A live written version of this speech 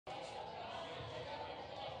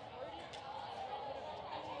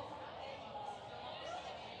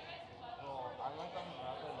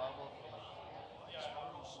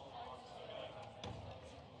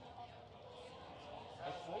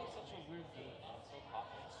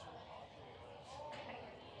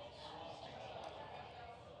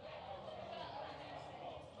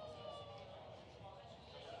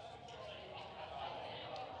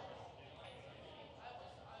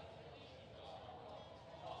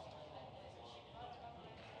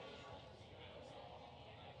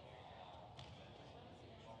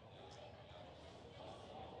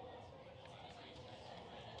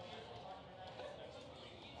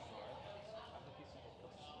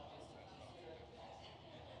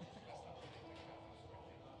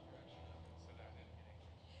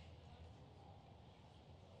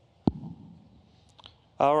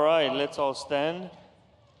All right, let's all stand.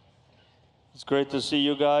 It's great to see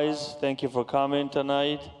you guys. Thank you for coming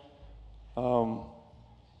tonight. We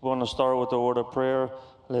want to start with the word of prayer.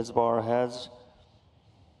 Let's bow our heads.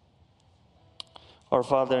 Our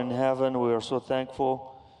Father in heaven, we are so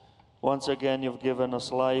thankful. Once again, you've given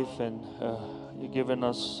us life and you've given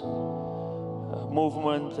us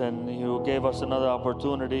movement, and you gave us another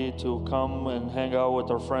opportunity to come and hang out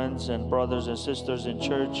with our friends and brothers and sisters in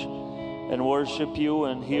church and worship you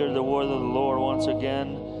and hear the word of the Lord once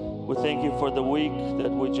again. We thank you for the week that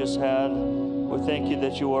we just had. We thank you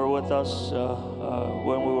that you were with us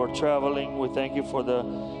when we were traveling. We thank you for the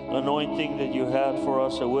anointing that you had for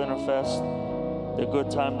us at Winterfest, the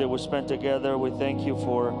good time that we spent together. We thank you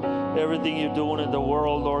for everything you're doing in the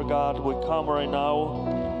world, Lord God. We come right now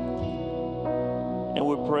and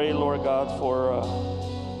we pray, Lord God, for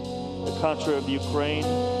the country of Ukraine.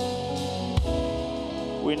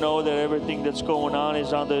 We know that everything that's going on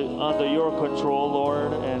is under your control,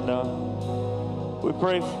 Lord, and we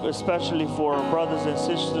pray especially for our brothers and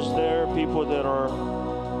sisters there, people that are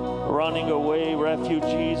running away,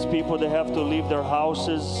 refugees, people that have to leave their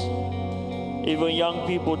houses, even young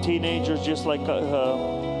people, teenagers, just like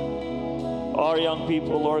our young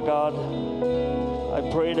people, Lord God. I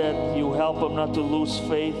pray that you help them not to lose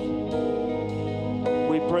faith.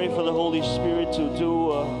 We pray for the Holy Spirit to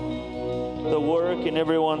do the work in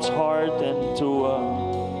everyone's heart and to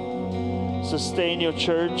sustain your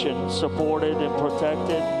church and support it and protect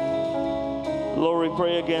it. Lord, we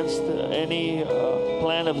pray against any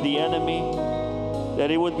plan of the enemy, that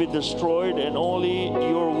it would be destroyed and only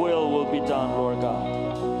your will be done, Lord God.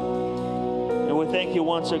 And we thank you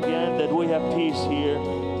once again that we have peace here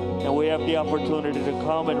and we have the opportunity to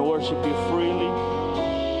come and worship you freely.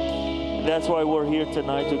 And that's why we're here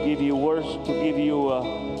tonight, to give you worship, to give you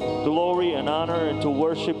glory and honor, and to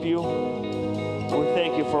worship you. We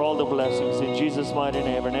thank you for all the blessings in Jesus' mighty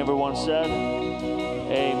name. And everyone said,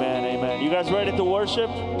 amen, amen. You guys ready to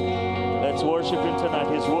worship? Let's worship him tonight.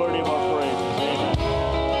 He's worthy of our praises. Amen.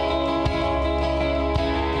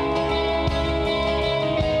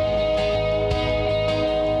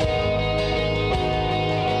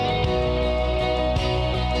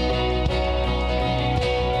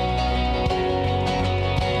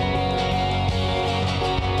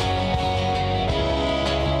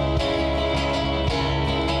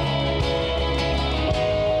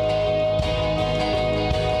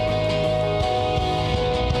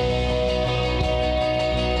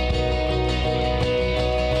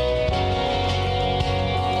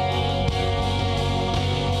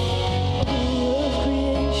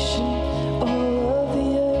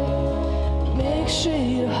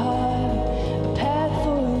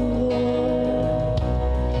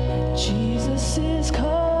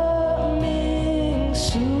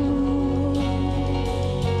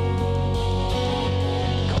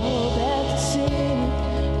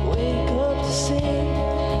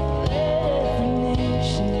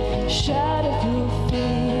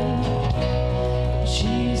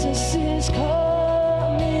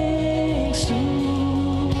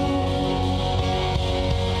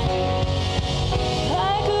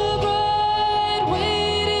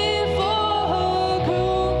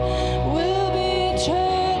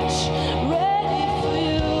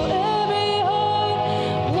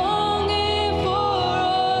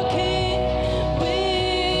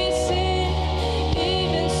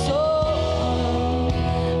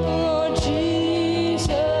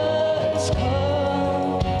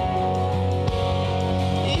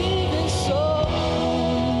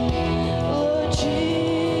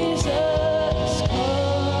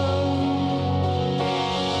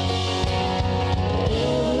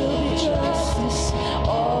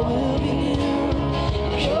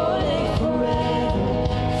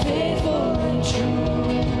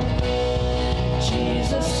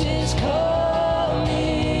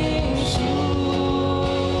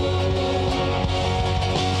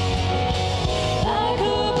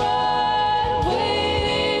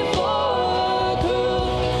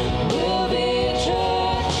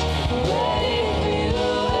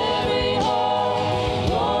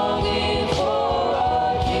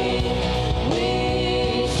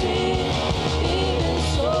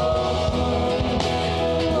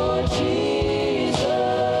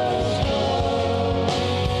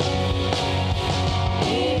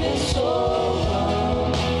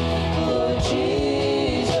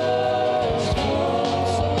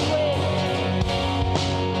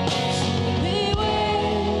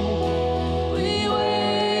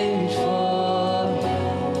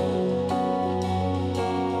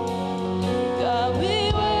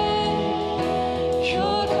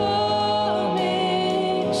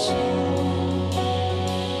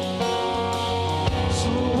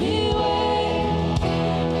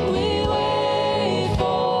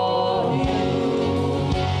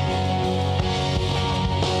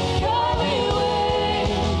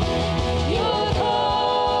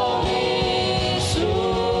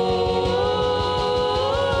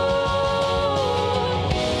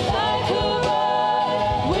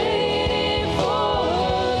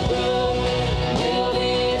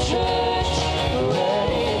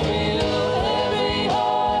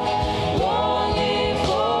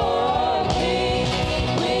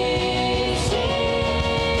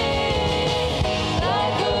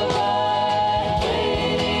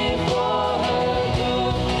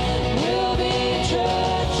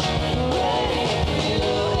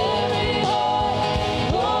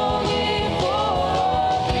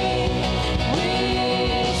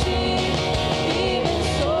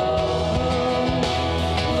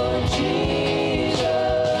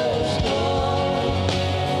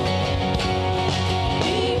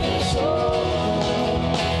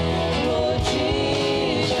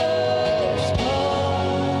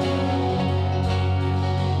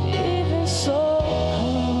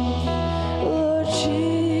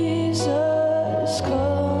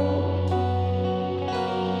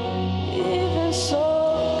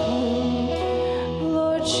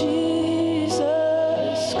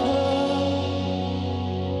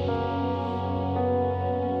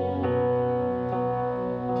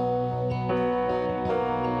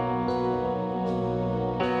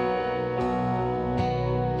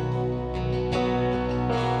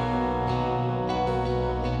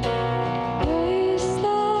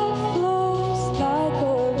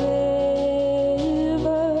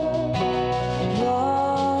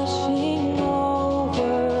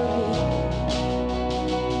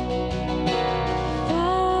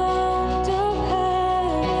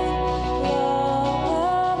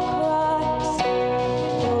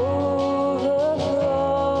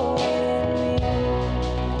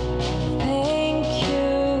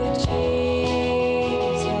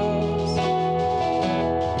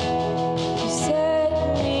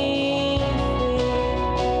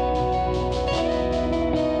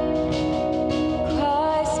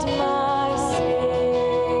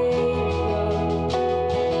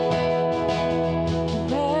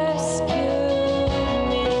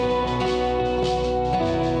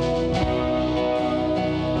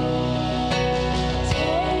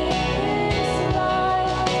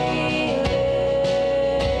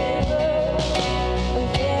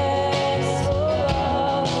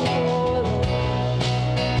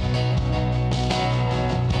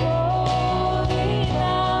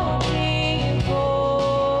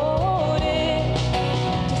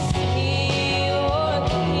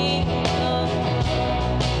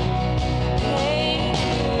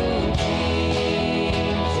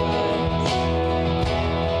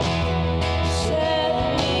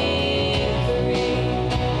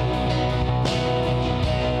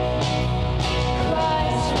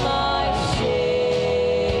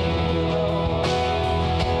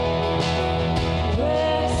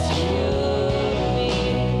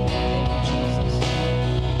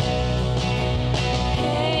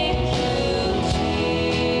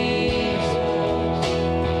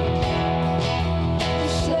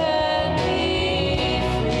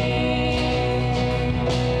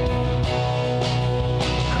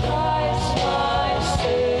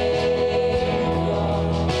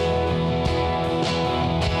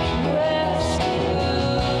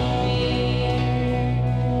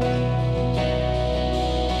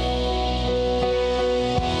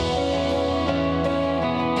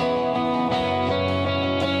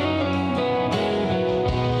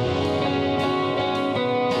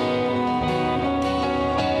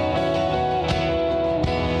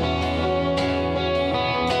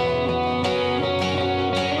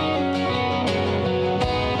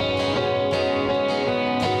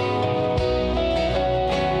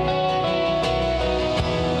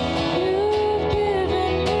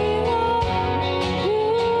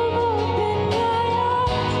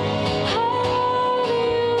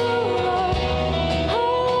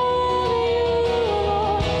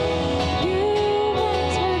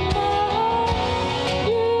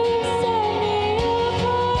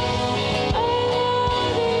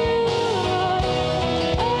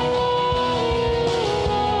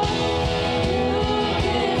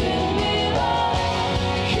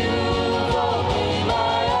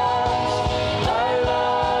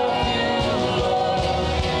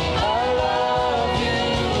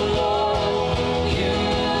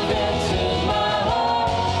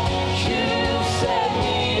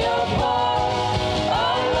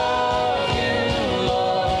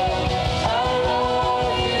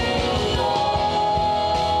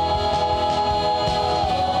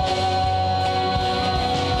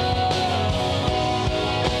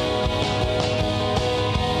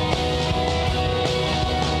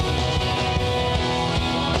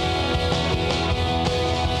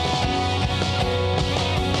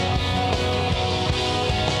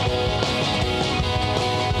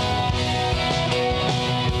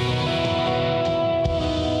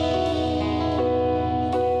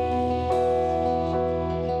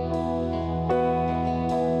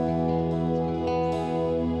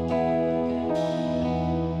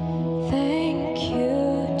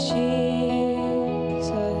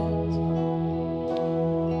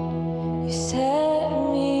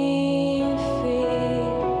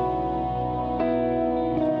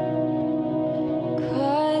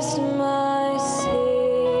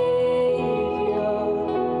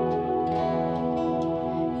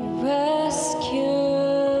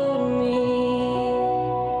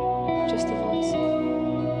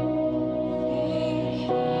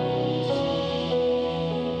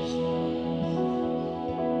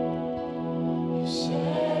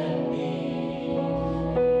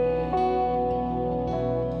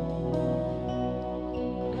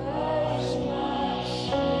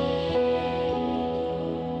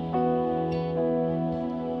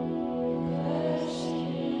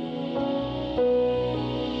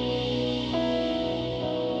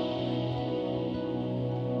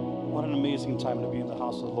 amazing time to be in the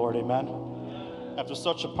house of the Lord. Amen. After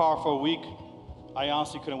such a powerful week, I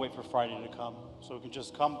honestly couldn't wait for Friday to come, so we can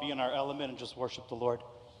just come, be in our element, and just worship the Lord.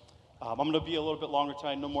 I'm going to be a little bit longer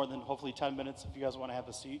tonight, no more than hopefully 10 minutes if you guys want to have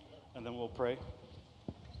a seat, and then we'll pray.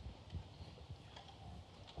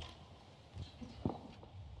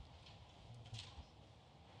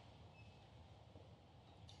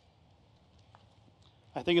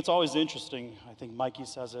 I think it's always interesting. I think Mikey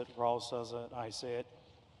says it, Raul says it, I say it,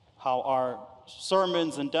 how our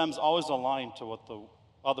sermons and dems always align to what the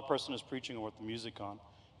other person is preaching or what the music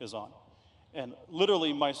is on. And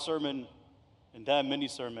literally my sermon and dem mini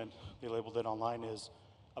sermon, they labeled it online, is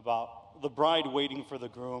about the bride waiting for the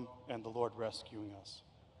groom and the Lord rescuing us,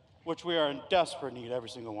 which we are in desperate need, every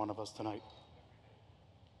single one of us tonight.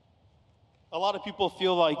 A lot of people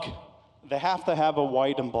feel like they have to have a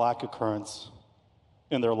white and black occurrence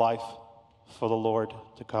in their life for the Lord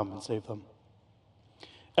to come and save them.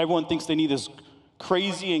 Everyone thinks they need this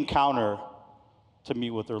crazy encounter to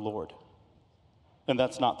meet with their Lord. And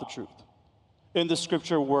that's not the truth. In the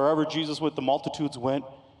scripture, wherever Jesus with the multitudes went,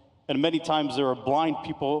 and many times there were blind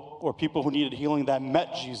people or people who needed healing that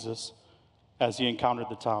met Jesus as he encountered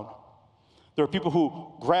the town. There were people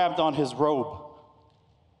who grabbed on his robe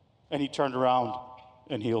and he turned around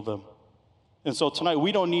and healed them. And so tonight,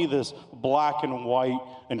 we don't need this black and white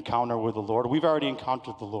encounter with the Lord. We've already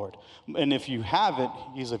encountered the Lord. And if you haven't,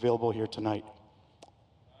 he's available here tonight.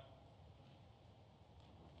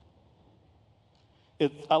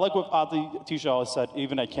 I like what Adi Tisha always said,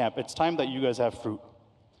 even at camp. It's time that you guys have fruit.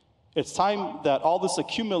 It's time that all this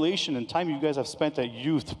accumulation and time you guys have spent at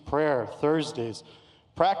youth, prayer, Thursdays,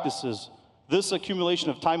 practices, this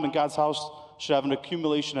accumulation of time in God's house should have an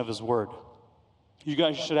accumulation of his word. You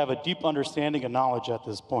guys should have a deep understanding and knowledge at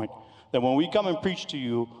this point that when we come and preach to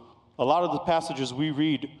you, a lot of the passages we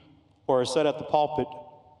read or are said at the pulpit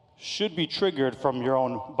should be triggered from your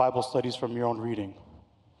own Bible studies, from your own reading.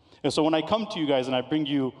 And so when I come to you guys and I bring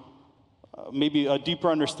you maybe a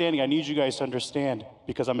deeper understanding, I need you guys to understand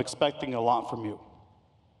because I'm expecting a lot from you.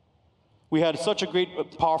 We had such a great,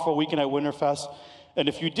 powerful weekend at Winterfest, and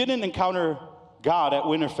if you didn't encounter God at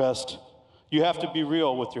Winterfest, you have to be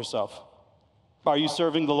real with yourself. Are you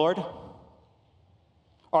serving the Lord?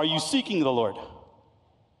 Are you seeking the Lord?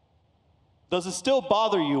 Does it still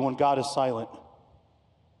bother you when God is silent?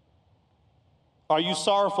 Are you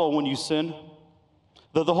sorrowful when you sin?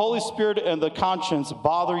 Does the Holy Spirit and the conscience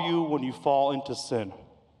bother you when you fall into sin?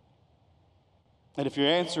 And if your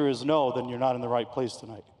answer is no, then you're not in the right place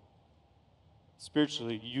tonight.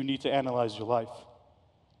 Spiritually, you need to analyze your life.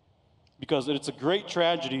 Because it's a great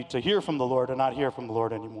tragedy to hear from the Lord and not hear from the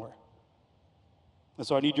Lord anymore. And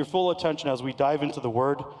so I need your full attention as we dive into the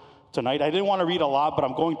Word tonight. I didn't want to read a lot, but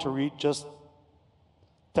I'm going to read just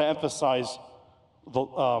to emphasize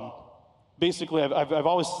the. Basically, I've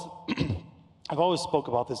always I've always spoke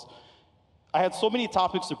about this. I had so many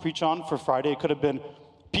topics to preach on for Friday. It could have been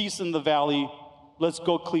peace in the valley. Let's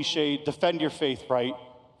go cliche. Defend your faith, right,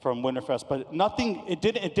 from Winterfest. But nothing. It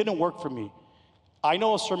didn't work for me. I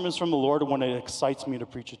know a sermon is from the Lord when it excites me to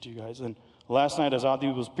preach it to you guys. And last night, as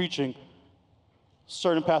Adi was preaching,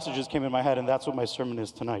 certain passages came in my head, and that's what my sermon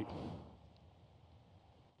is tonight.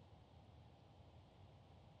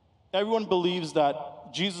 Everyone believes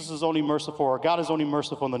that Jesus is only merciful, or God is only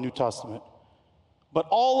merciful in the New Testament. But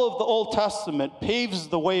all of the Old Testament paves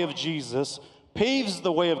the way of Jesus, paves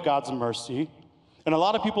the way of God's mercy. And a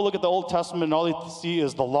lot of people look at the Old Testament and all they see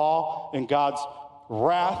is the law and God's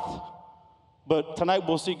wrath. But tonight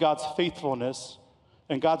we'll see God's faithfulness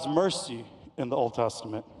and God's mercy in the Old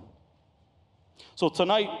Testament. So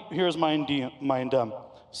tonight, here's my indem.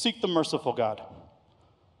 Seek the merciful God.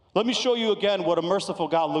 Let me show you again what a merciful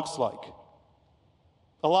God looks like.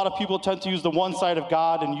 A lot of people tend to use the one side of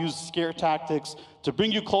God and use scare tactics to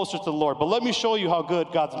bring you closer to the Lord. But let me show you how good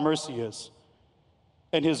God's mercy is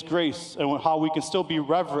and his grace and how we can still be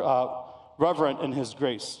reverent in his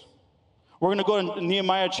grace. We're going to go to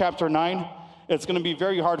Nehemiah chapter 9. It's going to be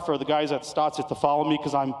very hard for the guys at Stotts to follow me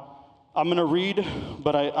because I'm going to read,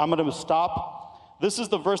 but I'm going to stop. This is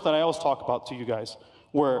the verse that I always talk about to you guys,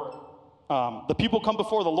 where the people come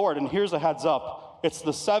before the Lord, and here's a heads up. It's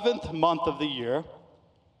the 7th month of the year,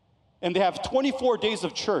 and they have 24 days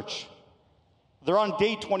of church. They're on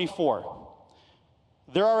day 24.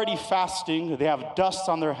 They're already fasting. They have dust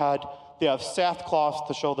on their head. They have sackcloth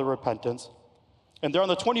to show their repentance. And they're on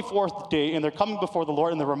the 24th day, and they're coming before the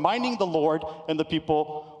Lord, and they're reminding the Lord and the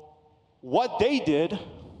people what they did,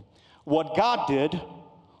 what God did,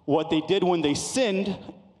 what they did when they sinned,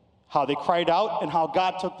 how they cried out, and how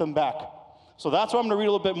God took them back. So that's what I'm going to read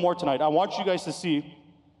a little bit more tonight. I want you guys to see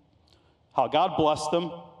how God blessed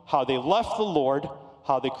them, how they left the Lord,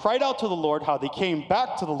 how they cried out to the Lord, how they came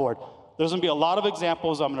back to the Lord. There's going to be a lot of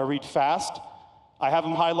examples. I'm going to read fast. I have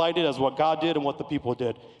them highlighted as what God did and what the people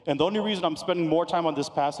did. And the only reason I'm spending more time on this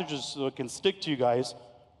passage is so it can stick to you guys,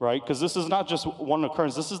 right? Because this is not just one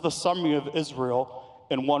occurrence. This is the summary of Israel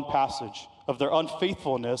in one passage of their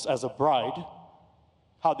unfaithfulness as a bride,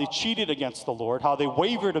 how they cheated against the Lord, how they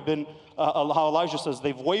wavered, how Elijah says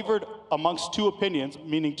they've wavered amongst two opinions,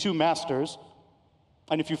 meaning two masters.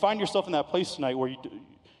 And if you find yourself in that place tonight where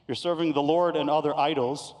you're serving the Lord and other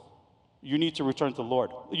idols, you need to return to the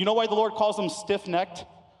Lord. You know why the Lord calls them stiff-necked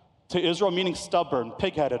to Israel, meaning stubborn,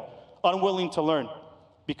 pig-headed, unwilling to learn?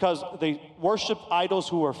 Because they worshiped idols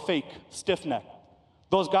who were fake, stiff-necked.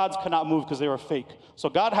 Those gods cannot move because they were fake. So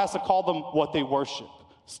God has to call them what they worship,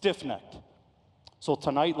 stiff-necked. So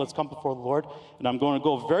tonight, let's come before the Lord, and I'm going to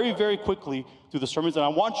go very, very quickly through the sermons, and I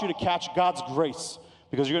want you to catch God's grace,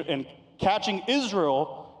 because in catching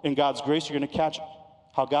Israel in God's grace, you're going to catch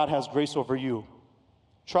how God has grace over you.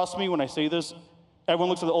 Trust me when I say this. Everyone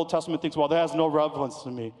looks at the Old Testament and thinks, well, that has no relevance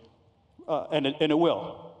to me. And it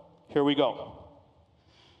will. Here we go.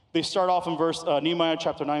 They start off in Nehemiah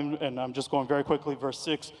chapter 9, and I'm just going very quickly, verse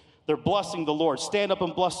 6. They're blessing the Lord. Stand up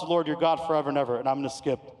and bless the Lord your God forever and ever. And I'm going to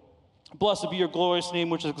skip. Blessed be your glorious name,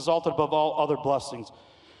 which is exalted above all other blessings.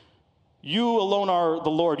 You alone are the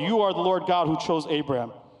Lord. You are the Lord God who chose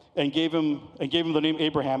Abraham and gave him the name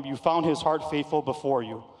Abraham. You found his heart faithful before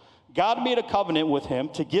you. God made a covenant with him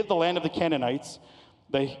to give the land of the Canaanites,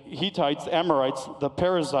 the Hittites, the Amorites, the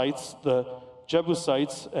Perizzites, the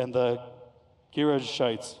Jebusites, and the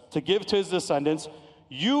Girgashites, to give to his descendants.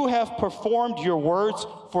 You have performed your words,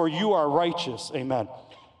 for you are righteous. Amen.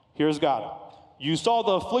 Here's God. You saw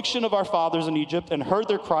the affliction of our fathers in Egypt and heard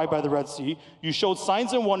their cry by the Red Sea. You showed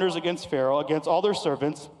signs and wonders against Pharaoh, against all their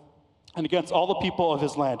servants, and against all the people of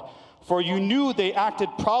his land. For you knew they acted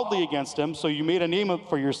proudly against him, so you made a name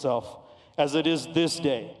for yourself, as it is this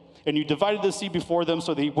day. And you divided the sea before them,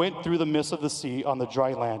 so they went through the midst of the sea on the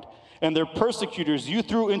dry land. And their persecutors you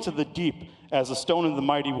threw into the deep as a stone in the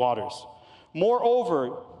mighty waters.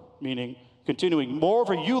 Moreover, meaning, continuing,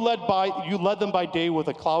 moreover, you led them by day with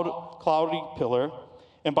a cloudy pillar,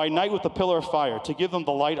 and by night with a pillar of fire, to give them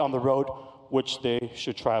the light on the road which they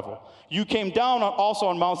should travel. You came down also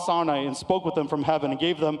on Mount Sinai and spoke with them from heaven and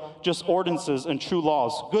gave them just ordinances and true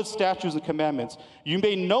laws, good statutes and commandments. You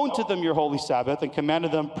made known to them your holy Sabbath and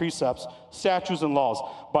commanded them precepts, statutes, and laws.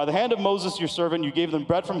 By the hand of Moses your servant, you gave them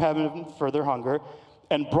bread from heaven for their hunger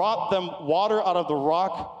and brought them water out of the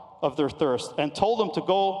rock of their thirst and told them to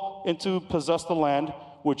go into possess the land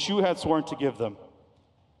which you had sworn to give them.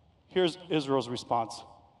 Here's Israel's response.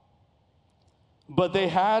 But they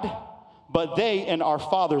and our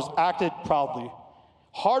fathers acted proudly,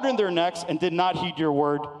 hardened their necks, and did not heed your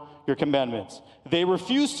word, your commandments. They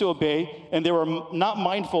refused to obey, and they were not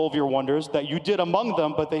mindful of your wonders that you did among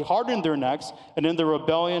them, but they hardened their necks, and in their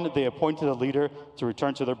rebellion they appointed a leader to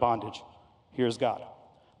return to their bondage. Here's God.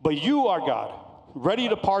 But you are God, ready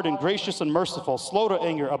to pardon, gracious and merciful, slow to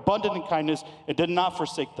anger, abundant in kindness, and did not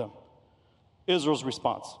forsake them. Israel's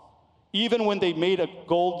response. Even when they made a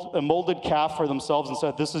molded calf for themselves and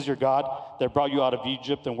said, this is your God that brought you out of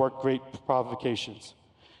Egypt and worked great provocations.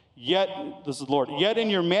 Yet, this is the Lord, yet in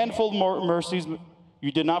your manifold mercies,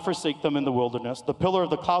 you did not forsake them in the wilderness. The pillar of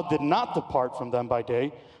the cloud did not depart from them by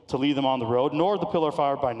day to lead them on the road, nor the pillar of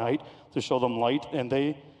fire by night to show them light and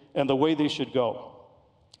the way they should go.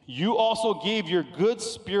 You also gave your good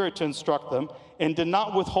spirit to instruct them and did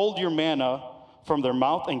not withhold your manna from their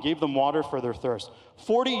mouth and gave them water for their thirst.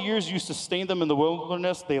 40 years you sustained them in the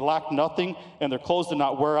wilderness. They lacked nothing, and their clothes did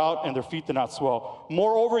not wear out, and their feet did not swell.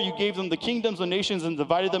 Moreover, you gave them the kingdoms of nations and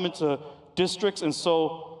divided them into districts, and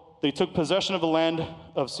so they took possession of the land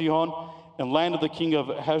of Sihon, and land of the king of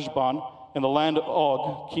Heshbon, and the land of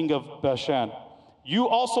Og, king of Bashan. You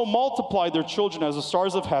also multiplied their children as the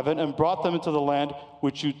stars of heaven and brought them into the land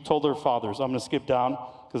which you told their fathers. I'm going to skip down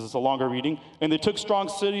because it's a longer reading. And they took strong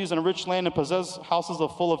cities and a rich land and possessed houses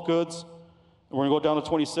full of goods. And we're going to go down to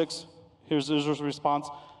 26. Here's Israel's response,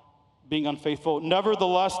 being unfaithful.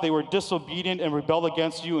 Nevertheless, they were disobedient and rebelled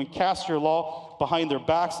against you and cast your law behind their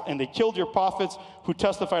backs. And they killed your prophets who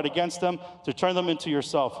testified against them to turn them into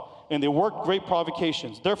yourself. And they worked great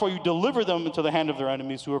provocations. Therefore, you delivered them into the hand of their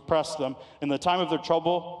enemies who oppressed them. In the time of their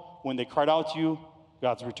trouble, when they cried out to you,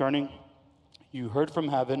 God's returning, you heard from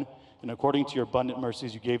heaven, and according to your abundant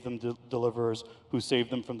mercies, you gave them deliverers who saved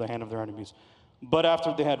them from the hand of their enemies. But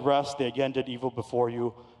after they had rest, they again did evil before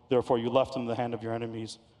you. Therefore, you left them in the hand of your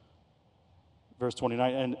enemies. Verse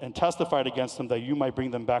 29, and testified against them that you might bring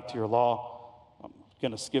them back to your law.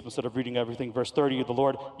 going to skip instead of reading everything. Verse 30, the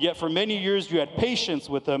Lord, yet for many years you had patience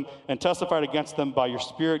with them and testified against them by your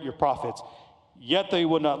spirit, your prophets. Yet they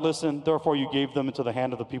would not listen, therefore you gave them into the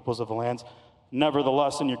hand of the peoples of the lands.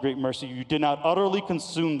 Nevertheless, in your great mercy, you did not utterly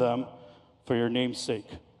consume them for your name's sake,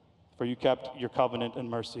 for you kept your covenant and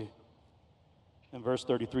mercy. In verse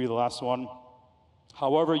 33, the last one,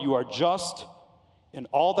 however, you are just in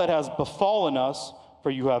all that has befallen us, for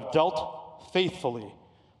you have dealt faithfully,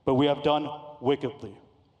 but we have done wickedly.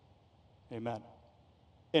 Amen.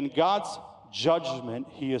 In God's judgment,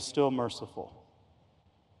 he is still merciful.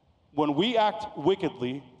 When we act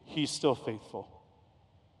wickedly, he's still faithful.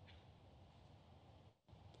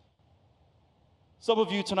 Some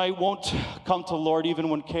of you tonight won't come to the Lord even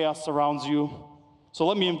when chaos surrounds you. So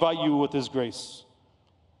let me invite you with his grace.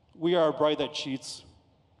 We are a bride that cheats.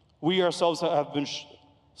 We ourselves have been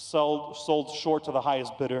sold short to the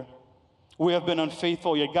highest bidder. We have been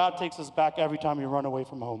unfaithful, yet God takes us back every time we run away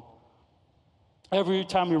from home. Every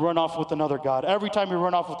time we run off with another God. Every time we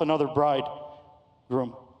run off with another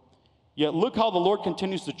bridegroom. Yet look how the Lord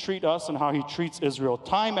continues to treat us and how he treats Israel.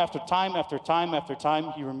 Time after time after time after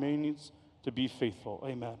time, he remains to be faithful.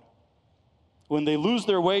 Amen. When they lose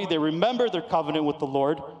their way, they remember their covenant with the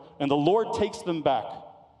Lord, and the Lord takes them back.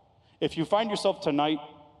 If you find yourself tonight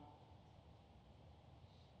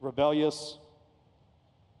rebellious,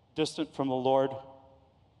 distant from the Lord,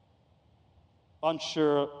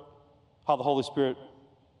 unsure how the Holy Spirit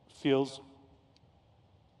feels,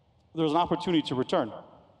 there's an opportunity to return.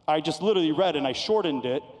 I just literally read, and I shortened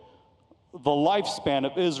it, the lifespan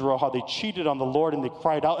of Israel, how they cheated on the Lord and they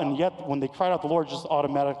cried out, and yet when they cried out, the Lord just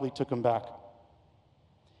automatically took them back.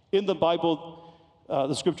 In the Bible,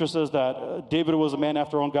 the scripture says that David was a man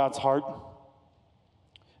after God's heart.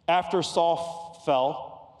 After Saul fell,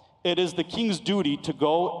 it is the king's duty to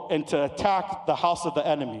go and to attack the house of the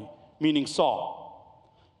enemy, meaning Saul.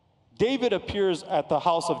 David appears at the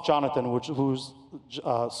house of Jonathan, who's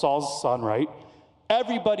Saul's son, right?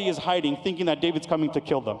 Everybody is hiding, thinking that David's coming to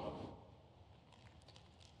kill them.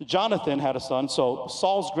 Jonathan had a son, so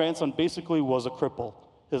Saul's grandson basically was a cripple.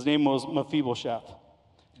 His name was Mephibosheth.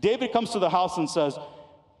 David comes to the house and says,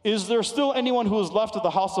 is there still anyone who is left of the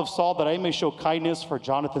house of Saul that I may show kindness for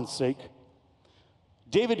Jonathan's sake?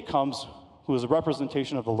 David comes, who is a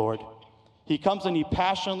representation of the Lord. He comes and he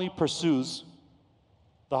passionately pursues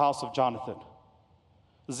the house of Jonathan.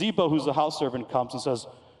 Ziba, who's the house servant, comes and says,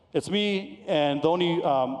 it's me, and the only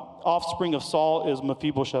offspring of Saul is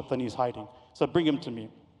Mephibosheth, and he's hiding. So bring him to me.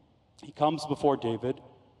 He comes before David,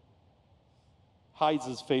 hides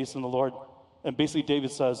his face in the Lord, and basically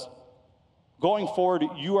David says, going forward,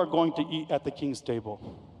 you are going to eat at the king's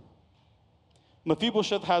table.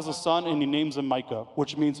 Mephibosheth has a son, and he names him Micah,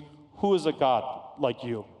 which means, who is a God like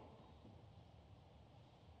you?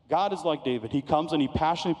 God is like David. He comes and he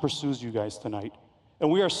passionately pursues you guys tonight. And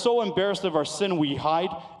we are so embarrassed of our sin, we hide.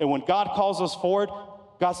 And when God calls us forward,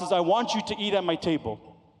 God says, I want you to eat at my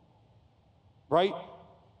table. Right?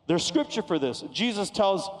 There's scripture for this. Jesus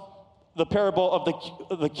tells the parable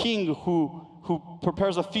of the king who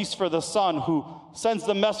prepares a feast for the son, who sends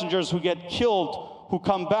the messengers who get killed, who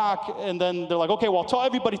come back, and then they're like, okay, well, tell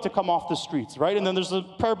everybody to come off the streets, right? And then there's the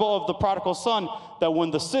parable of the prodigal son, that when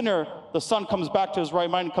the son comes back to his right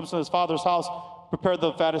mind and comes to his father's house, prepare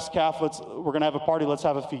the fattest calf, we're going to have a party, let's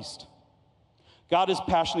have a feast. God is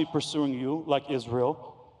passionately pursuing you like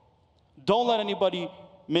Israel. Don't let anybody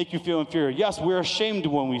make you feel inferior. Yes, we're ashamed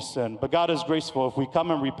when we sin, but God is graceful. If we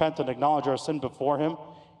come and repent and acknowledge our sin before him,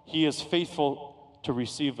 he is faithful to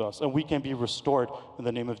receive us, and we can be restored in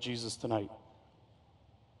the name of Jesus tonight.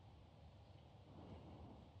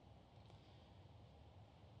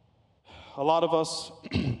 A lot of us,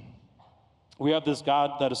 we have this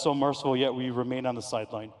God that is so merciful, yet we remain on the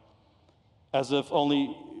sideline, as if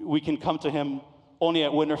only we can come to him only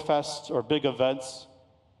at Winterfest or big events.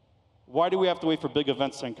 Why do we have to wait for big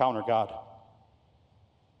events to encounter God?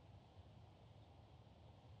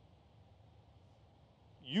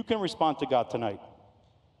 You can respond to God tonight.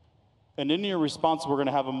 And in your response, we're going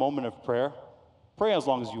to have a moment of prayer. Pray as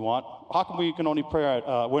long as you want. How come we can only pray at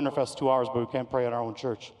Winterfest 2 hours, but we can't pray at our own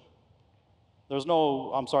church? There's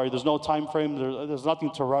no time frame. There's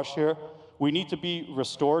nothing to rush here. We need to be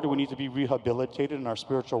restored. We need to be rehabilitated in our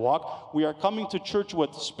spiritual walk. We are coming to church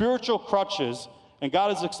with spiritual crutches, and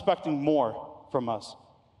God is expecting more from us.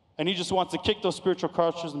 And he just wants to kick those spiritual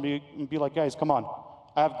crutches and be like, guys, come on.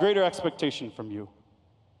 I have greater expectation from you.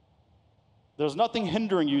 There's nothing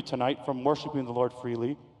hindering you tonight from worshiping the Lord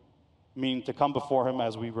freely, meaning to come before him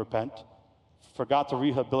as we repent, for God to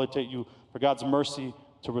rehabilitate you, for God's mercy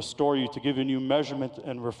to restore you, to give you a new measurement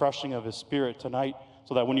and refreshing of His Spirit tonight,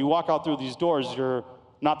 so that when you walk out through these doors, you're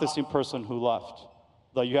not the same person who left.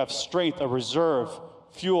 That you have strength, a reserve,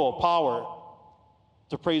 fuel, power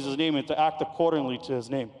to praise His name and to act accordingly to His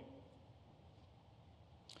name.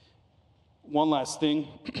 One last thing.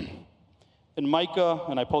 In Micah,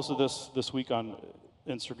 and I posted this week on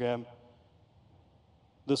Instagram,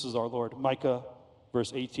 this is our Lord. Micah,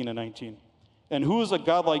 verse 18 and 19. And who is a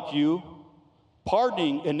God like you,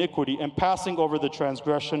 pardoning iniquity and passing over the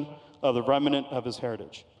transgression of the remnant of His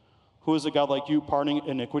heritage? Who is a God like you, pardoning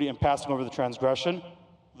iniquity and passing over the transgression?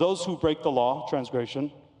 Those who break the law,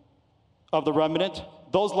 transgression, of the remnant,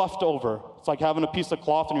 those left over. It's like having a piece of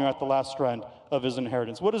cloth and you're at the last strand of His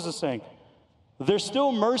inheritance. What is this saying? There's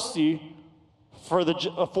still mercy for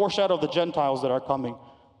a foreshadow of the Gentiles that are coming.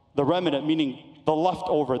 The remnant, meaning the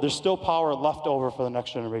leftover. There's still power left over for the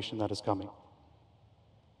next generation that is coming.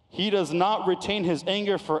 He does not retain His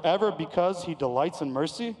anger forever because He delights in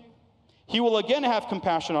mercy. He will again have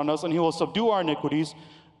compassion on us, and He will subdue our iniquities.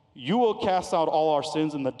 You will cast out all our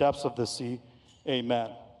sins in the depths of the sea. Amen.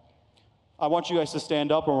 I want you guys to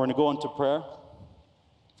stand up, and we're going to go into prayer.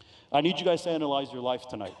 I need you guys to analyze your life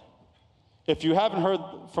tonight. If you haven't heard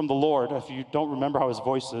from the Lord, if you don't remember how His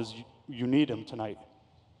voice is, you need Him tonight.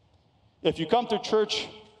 If you come to church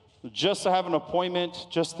just to have an appointment,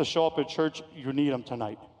 just to show up at church, you need Him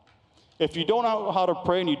tonight. If you don't know how to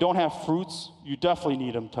pray and you don't have fruits, you definitely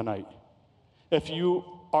need Him tonight. If you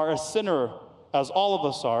are a sinner, as all of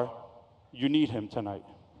us are, you need Him tonight.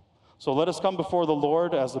 So let us come before the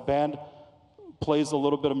Lord as the band plays a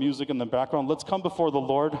little bit of music in the background. Let's come before the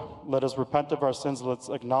Lord. Let us repent of our sins. Let's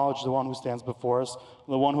acknowledge the one who stands before us,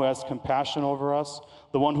 the one who has compassion over us,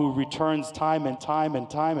 the one who returns time and time and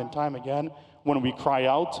time and time again when we cry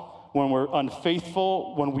out, when we're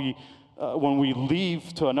unfaithful, when we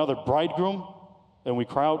leave to another bridegroom and we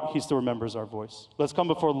cry out, He still remembers our voice. Let's come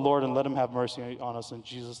before the Lord and let Him have mercy on us. In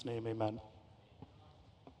Jesus' name, amen.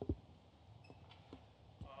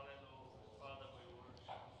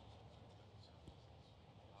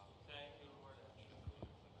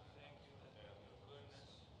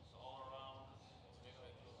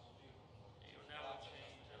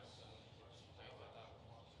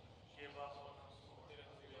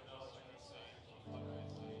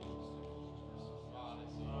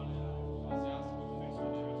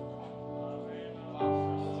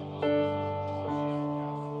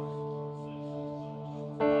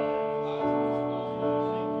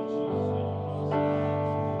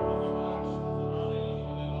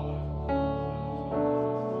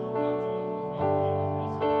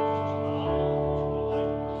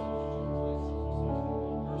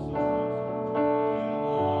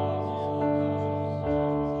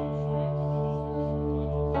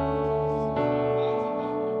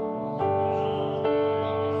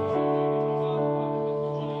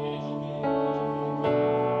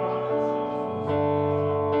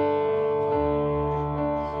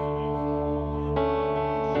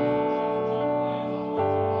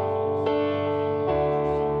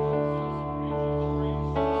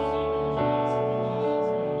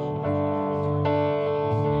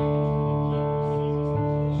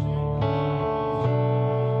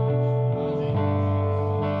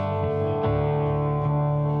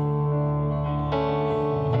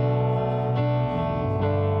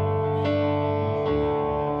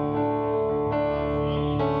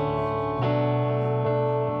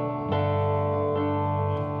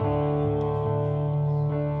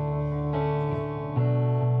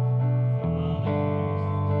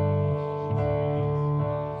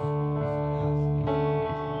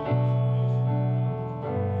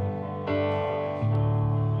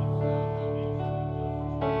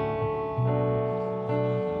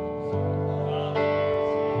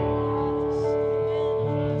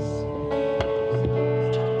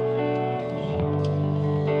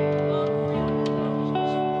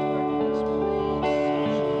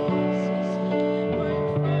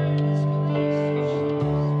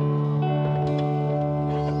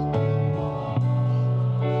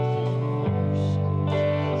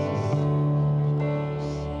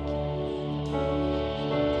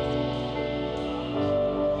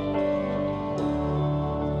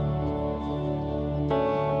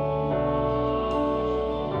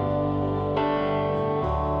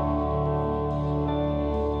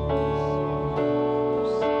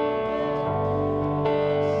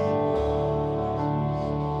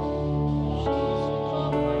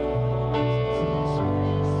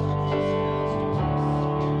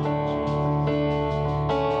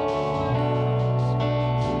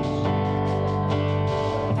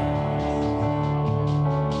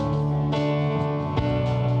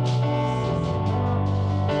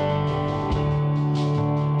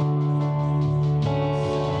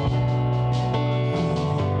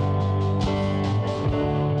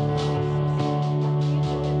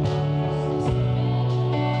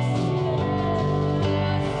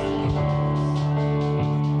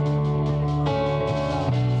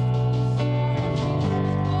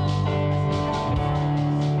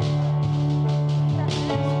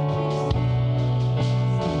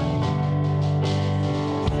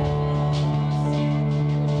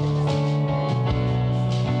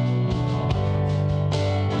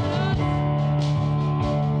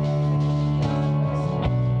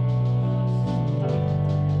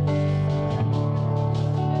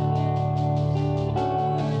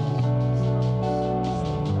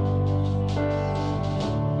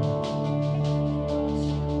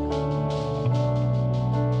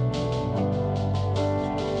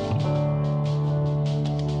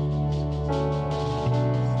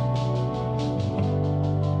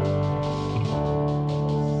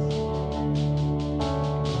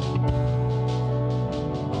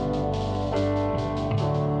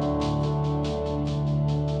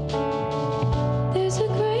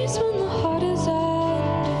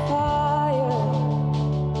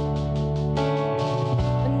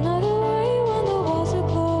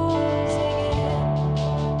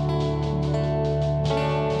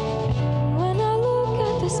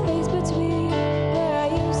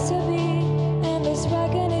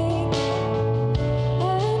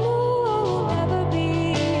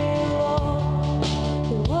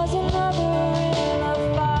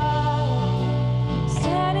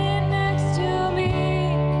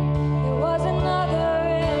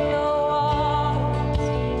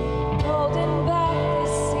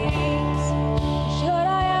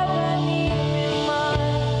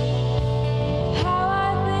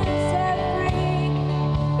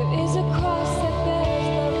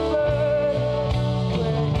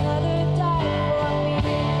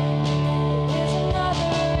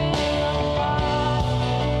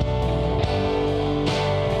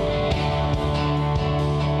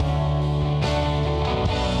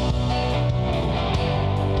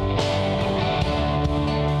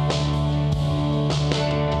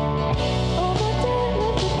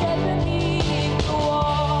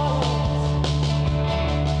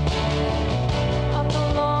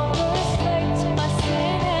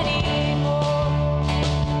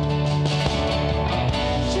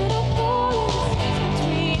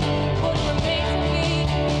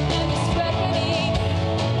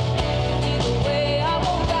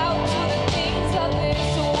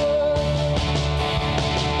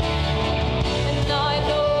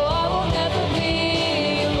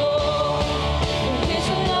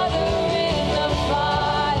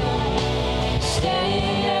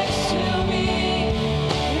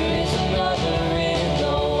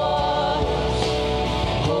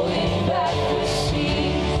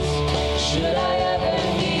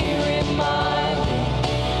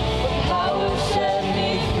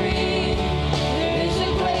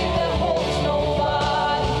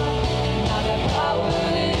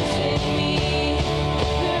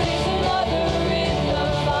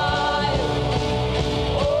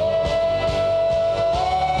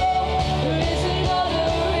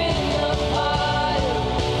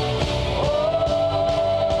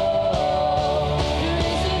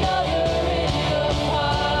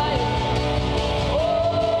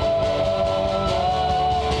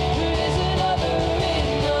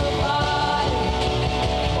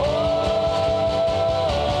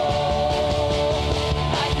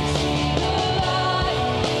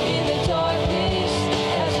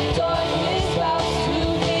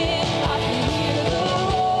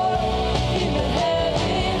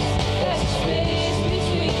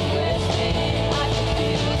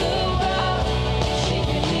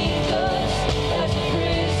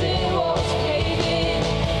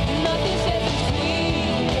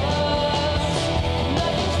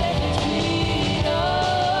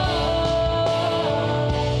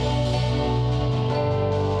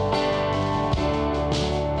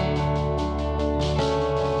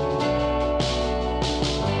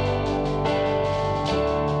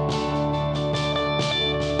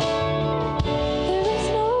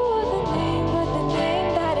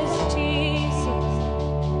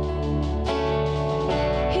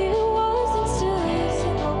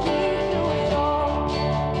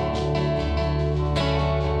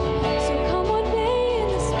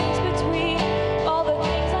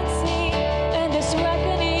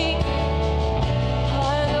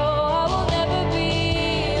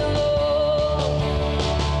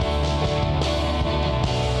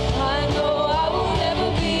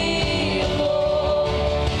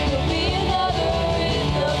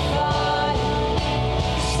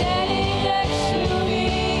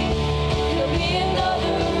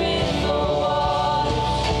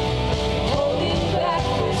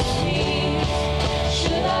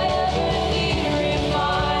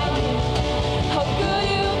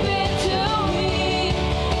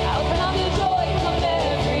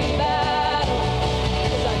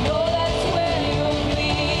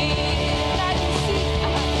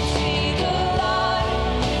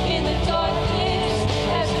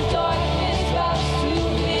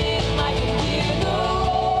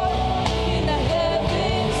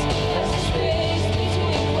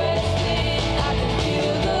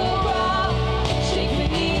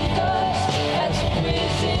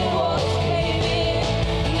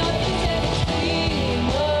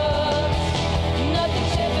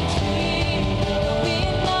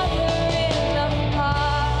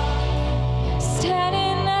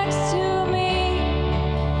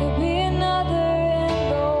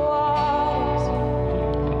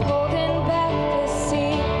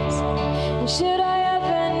 Should I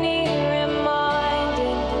ever need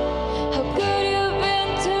reminding how good you've been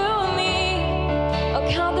to me, I'll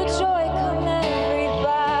count the joy come every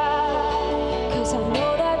battle, 'cause I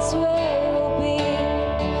know that's where you'll be.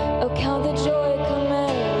 I'll count the joy come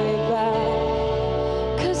every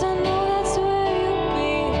battle, 'cause I know that's where you'll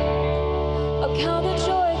be. I'll count the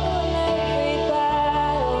joy come every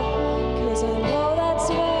battle, 'cause I know that's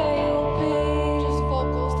where you'll be. Just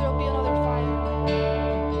vocals, there'll be another fire.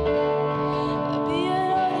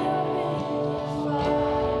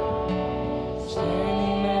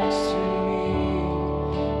 Standing next to me,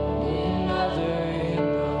 another in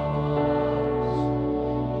the arms,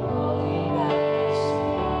 rolling back the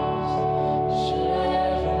stars. Should I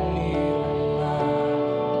ever need a reminder,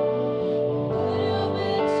 what you've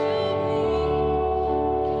been to me?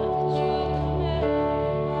 Count the joy come every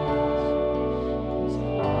rise, 'cause I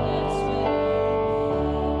know that's where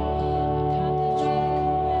you'll be. Count the joy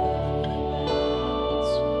come every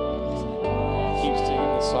rise. Keep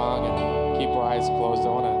singing the song and keep our eyes closed. I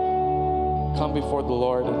want to come before the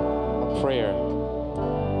Lord in a prayer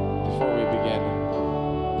before we begin.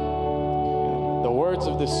 The words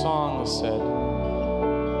of this song said,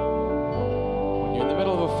 when you're in the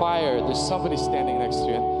middle of a fire, there's somebody standing next to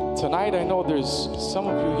you. And tonight I know there's some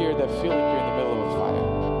of you here that feel like you're in the middle of a fire.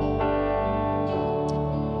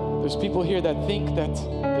 There's people here that think that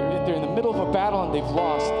they're in the middle of a battle and they've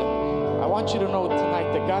lost. And I want you to know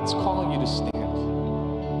tonight that God's calling you to stand.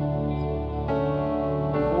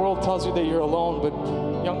 The world tells you that you're alone, but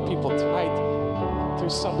young people, tonight,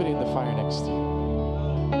 there's somebody in the fire next to you.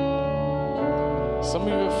 Some of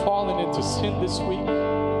you have fallen into sin this week.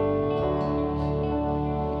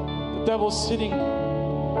 The devil's sitting,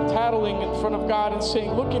 tattling in front of God and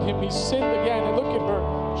saying, look at him, he's sinned again, and look at her,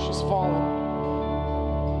 she's fallen.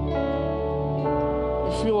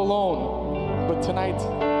 You feel alone, but tonight,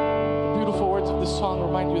 the beautiful words of this song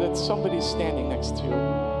remind you that somebody's standing next to you.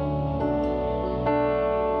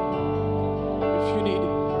 If you need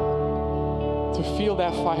to feel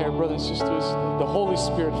that fire, brothers and sisters, the Holy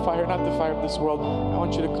Spirit fire, not the fire of this world, I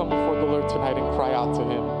want you to come before the Lord tonight and cry out to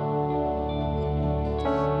Him.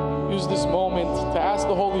 Use this moment to ask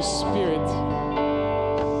the Holy Spirit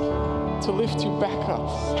to lift you back up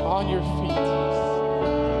on your feet.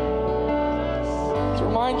 To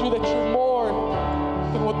remind you that you're more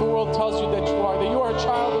than what the world tells you that you are a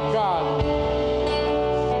child of God.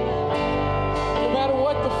 No matter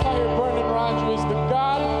what the fire burning around you is, the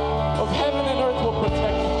God of heaven and earth will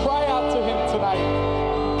protect you. Cry out to Him tonight.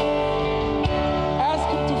 Ask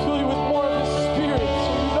Him to fill you with more of His Spirit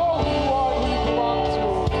so you know who you are and who you belong to.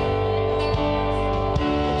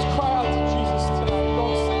 Let's cry out to Jesus tonight.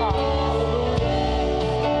 Don't stop. Hallelujah.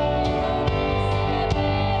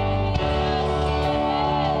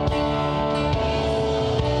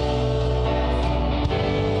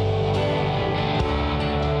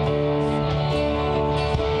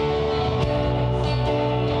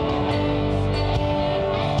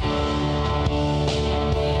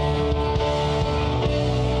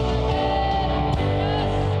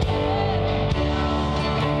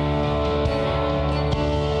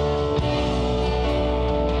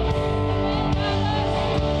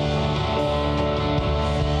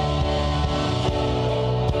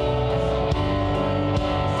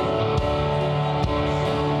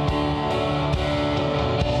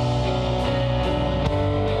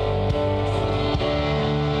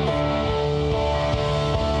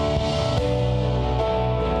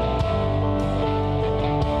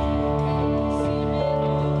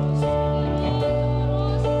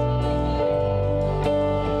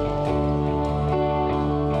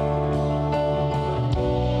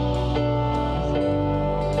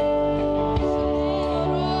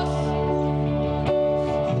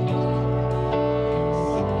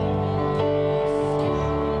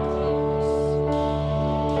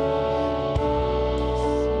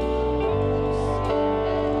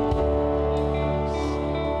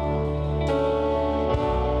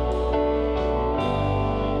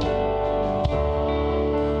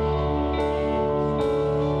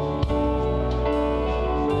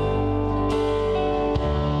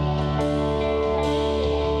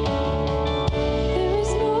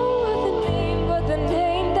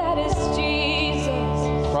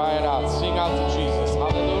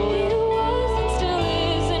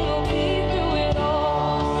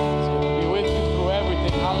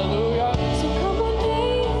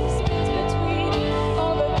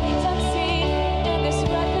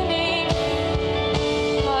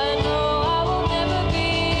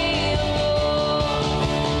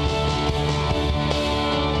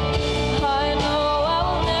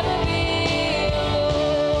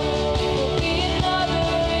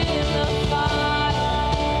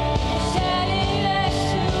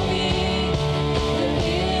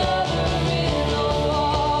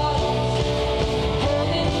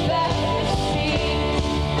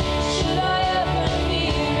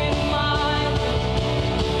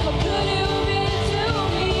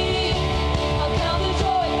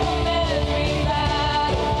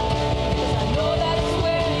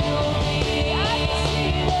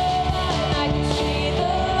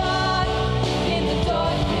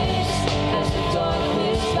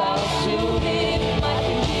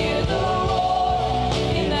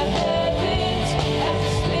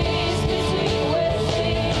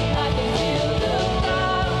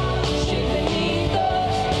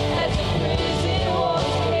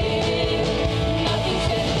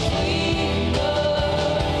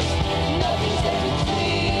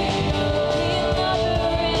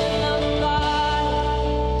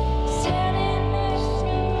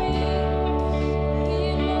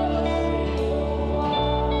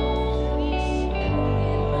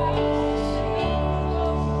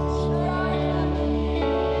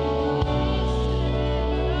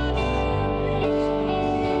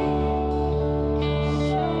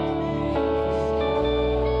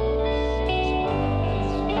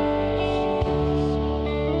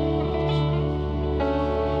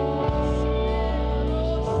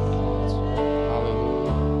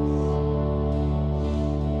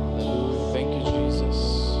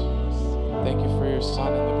 Thank you for your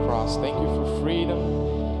Son and the cross. Thank you for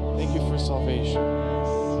freedom. Thank you for salvation.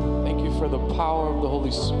 Thank you for the power of the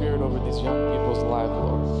Holy Spirit over these young people's lives,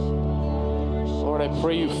 Lord. Lord, I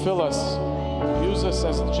pray you fill us. Use us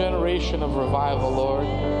as a generation of revival, Lord.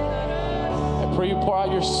 I pray you pour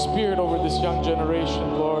out your Spirit over this young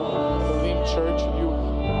generation, Lord. Elim Church, you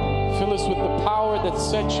fill us with the power that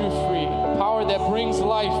sets you free, the power that brings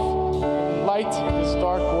life and light in this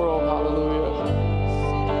dark world. Hallelujah.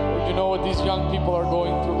 Lord, you know what these young people are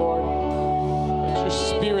going through, Lord. Let your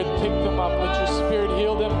Spirit pick them up. Let your Spirit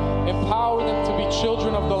heal them. Empower them to be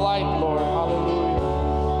children of the light, Lord. Hallelujah.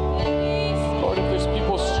 Lord, if there's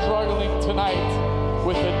people struggling tonight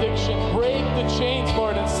with addiction, break the chains,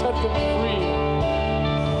 Lord, and set them free.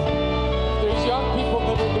 If there's young people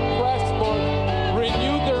that are depressed, Lord,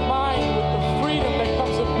 renew their mind with the freedom that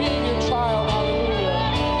comes of being your child. Hallelujah.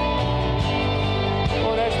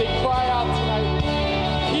 Lord, as they cry out tonight,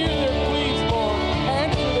 hear their pleas, Lord.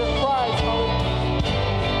 Answer their cries. Hallelujah.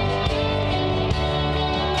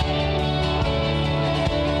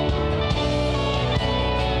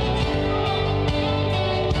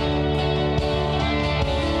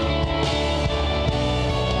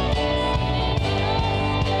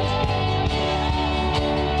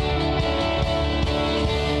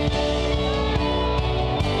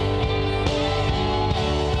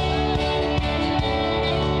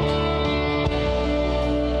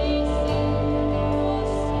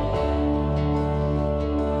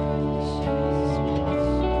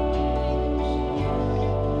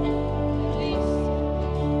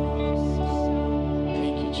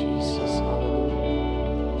 Thank you, Jesus. Hallelujah.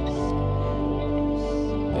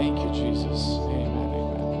 Thank you, Jesus. Amen.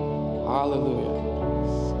 Amen.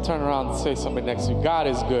 Hallelujah. Turn around and say to somebody next to you, God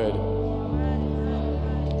is good.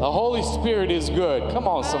 The Holy Spirit is good. Come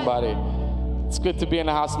on, somebody. It's good to be in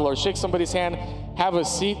the house of the Lord. Shake somebody's hand. Have a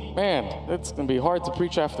seat. Man, it's going to be hard to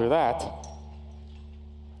preach after that.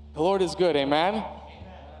 The Lord is good. Amen.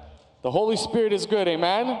 The Holy Spirit is good.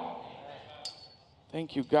 Amen.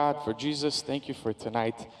 Thank you, God, for Jesus. Thank you for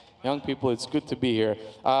tonight. Young people, it's good to be here.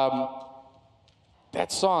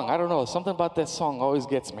 That song, I don't know, something about that song always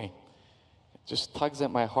gets me. It just tugs at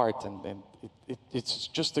my heart, and it's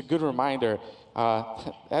just a good reminder.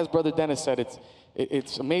 As Brother Dennis said,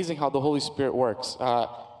 it's amazing how the Holy Spirit works.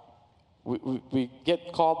 We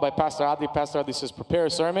get called by Pastor Adi. Pastor Adi says, prepare a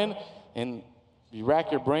sermon, and you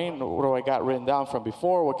rack your brain. What do I got written down from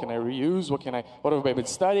before? What can I reuse? What have I been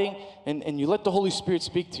studying? And you let the Holy Spirit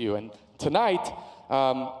speak to you. And tonight,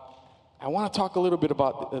 I want to talk a little bit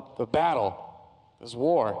about the battle, this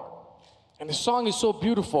war. And the song is so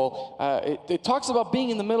beautiful. It talks about being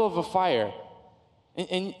in the middle of a fire.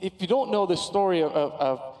 And if you don't know the story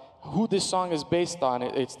of who this song is based on,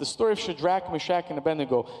 it's the story of Shadrach, Meshach, and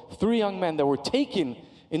Abednego, 3 young men that were taken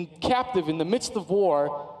in captive in the midst of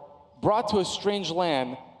war, brought to a strange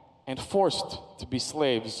land, and forced to be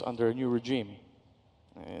slaves under a new regime.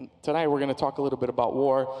 And tonight we're going to talk a little bit about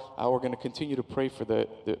war. We're going to continue to pray for the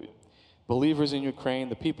believers in Ukraine,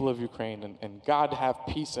 the people of Ukraine, and God have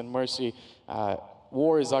peace and mercy.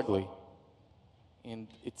 War is ugly. And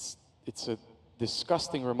it's a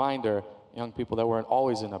disgusting reminder, young people, that we're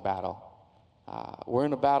always in a battle. We're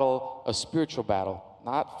in a battle, a spiritual battle,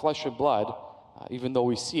 not flesh and blood, even though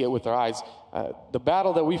we see it with our eyes. The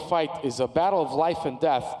battle that we fight is a battle of life and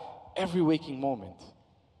death every waking moment.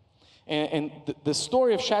 And the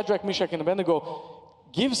story of Shadrach, Meshach, and Abednego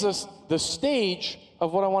gives us the stage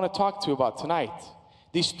of what I want to talk to you about tonight.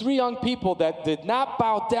 These 3 young people that did not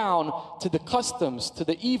bow down to the customs, to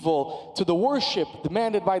the evil, to the worship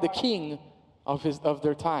demanded by the king of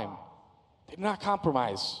their time. They did not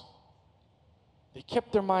compromise. They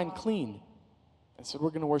kept their mind clean and said, we're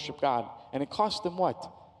going to worship God. And it cost them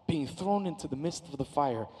what? Being thrown into the midst of the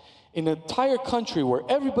fire. In an entire country where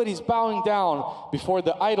everybody's bowing down before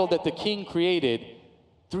the idol that the king created,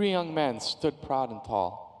 3 young men stood proud and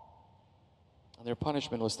tall. And their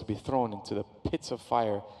punishment was to be thrown into the pits of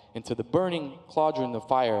fire, into the burning cauldron of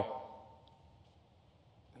fire.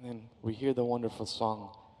 And then we hear the wonderful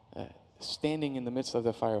song, standing in the midst of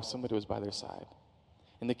the fire, somebody was by their side.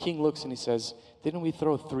 And the king looks and he says, didn't we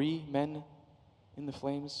throw 3 men in the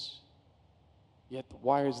flames? Yet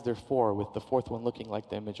why is there 4 with the 4th one looking like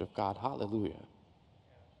the image of God? Hallelujah.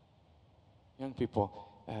 Young people,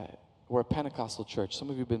 we're a Pentecostal church. Some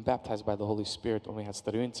of you have been baptized by the Holy Spirit when we had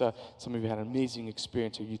Staruinta. Some of you had an amazing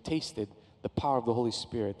experience where you tasted the power of the Holy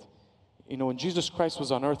Spirit. You know, when Jesus Christ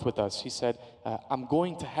was on earth with us, he said, I'm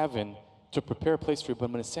going to heaven to prepare a place for you, but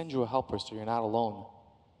I'm going to send you a helper so you're not alone.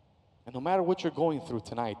 And no matter what you're going through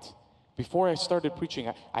tonight, before I started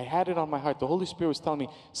preaching, I had it on my heart. The Holy Spirit was telling me,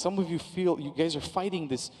 some of you feel, you guys are fighting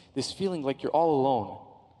this feeling like you're all alone.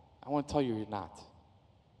 I want to tell you, you're not.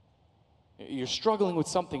 You're struggling with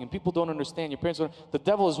something and people don't understand. Your parents don't. The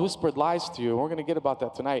devil has whispered lies to you. And we're going to get about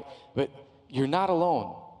that tonight. But you're not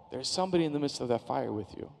alone. There's somebody in the midst of that fire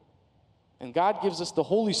with you. And God gives us the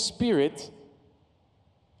Holy Spirit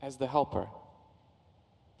as the helper.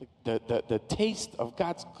 The taste of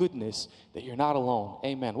God's goodness that you're not alone.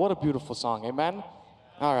 Amen. What a beautiful song. Amen.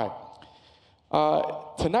 All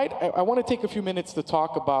right. Tonight, I want to take a few minutes to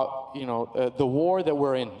talk about, the war that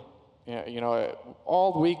we're in.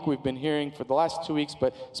 All week we've been hearing for the last 2 weeks,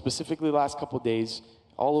 but specifically the last couple of days,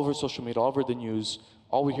 all over social media, all over the news,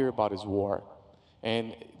 all we hear about is war.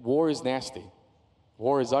 And war is nasty.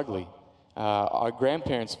 War is ugly. Our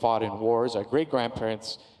grandparents fought in wars. Our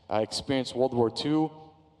great-grandparents experienced World War II.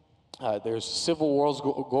 There's civil wars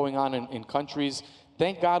going on in countries.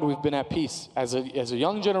 Thank God we've been at peace. As a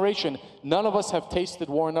young generation, none of us have tasted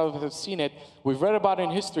war, none of us have seen it. We've read about it in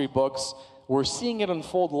history books. We're seeing it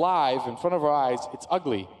unfold live in front of our eyes. It's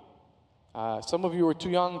ugly. Some of you were too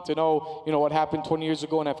young to know, what happened 20 years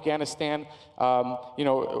ago in Afghanistan.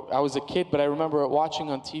 I was a kid, but I remember watching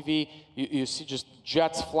on TV, you see just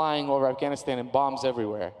jets flying over Afghanistan and bombs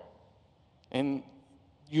everywhere. And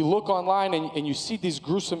you look online and you see these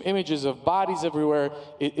gruesome images of bodies everywhere.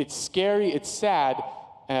 It's scary, it's sad.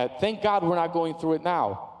 Thank God we're not going through it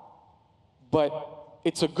now. But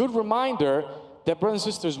it's a good reminder that, brothers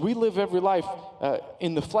and sisters, we live every life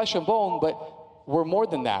in the flesh and bone, but we're more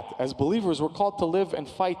than that. As believers, we're called to live and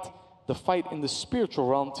fight the fight in the spiritual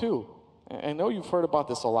realm too. I know you've heard about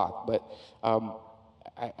this a lot, but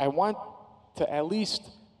I want to at least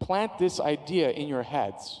plant this idea in your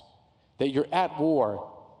heads that you're at war.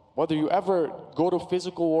 Whether you ever go to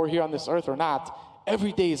physical war here on this earth or not,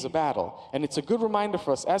 every day is a battle. And it's a good reminder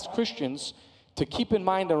for us as Christians to keep in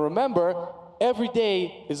mind and remember every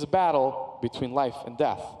day is a battle between life and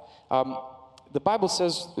death. The Bible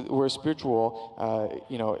says we're a spiritual,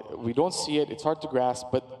 we don't see it, it's hard to grasp,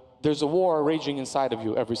 but there's a war raging inside of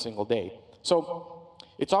you every single day. So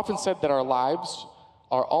it's often said that our lives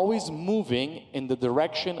are always moving in the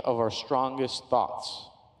direction of our strongest thoughts.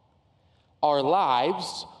 Our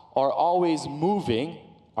lives are always moving,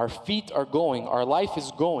 our feet are going, our life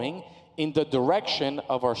is going in the direction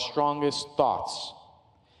of our strongest thoughts.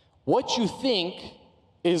 What you think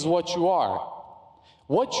is what you are.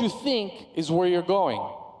 What you think is where you're going.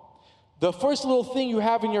 The first little thing you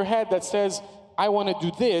have in your head that says, I want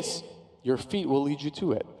to do this, your feet will lead you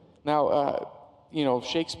to it. Now,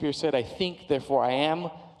 Shakespeare said, I think, therefore I am,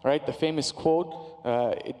 right? The famous quote,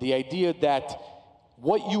 the idea that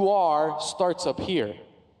what you are starts up here.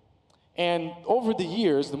 And over the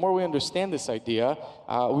years, the more we understand this idea,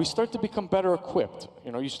 we start to become better equipped.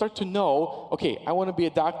 You start to know, okay, I want to be a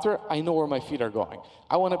doctor, I know where my feet are going.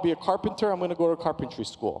 I want to be a carpenter, I'm going to go to carpentry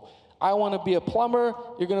school. I want to be a plumber,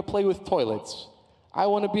 you're going to play with toilets. I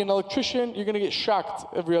want to be an electrician, you're going to get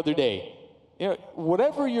shocked every other day.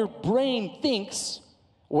 Whatever your brain thinks,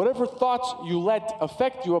 whatever thoughts you let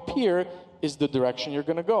affect you up here is the direction you're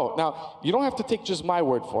going to go. Now, you don't have to take just my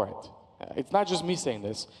word for it. It's not just me saying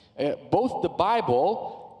this. Both the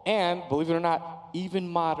Bible and, believe it or not, even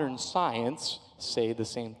modern science say the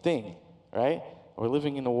same thing, right? We're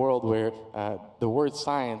living in a world where the word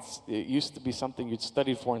science, it used to be something you'd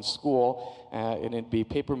studied for in school, and it'd be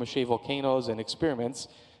papier-mâché volcanoes and experiments.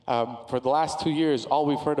 For the last 2 years, all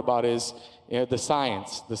we've heard about is the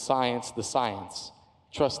science, the science, the science.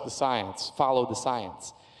 Trust the science, follow the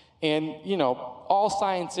science. And, all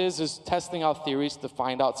science is testing out theories to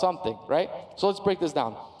find out something, right? So let's break this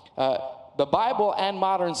down. The Bible and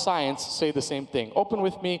modern science say the same thing. Open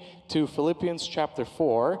with me to Philippians chapter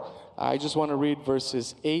 4. I just want to read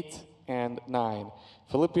verses 8 and 9.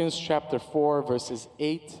 Philippians chapter 4, verses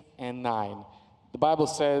 8 and 9. The Bible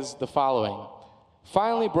says the following.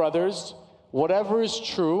 Finally, brothers, whatever is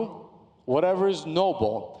true, whatever is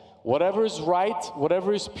noble, whatever is right,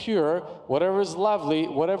 whatever is pure, whatever is lovely,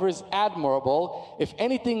 whatever is admirable, if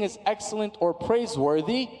anything is excellent or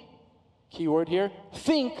praiseworthy, key word here,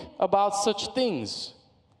 think about such things.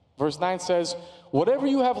 Verse 9 says, whatever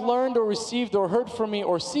you have learned or received or heard from me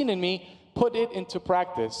or seen in me, put it into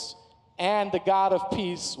practice, and the God of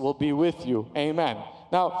peace will be with you. Amen.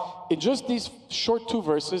 Now, in just these short 2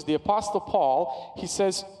 verses, the Apostle Paul, he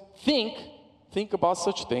says, think about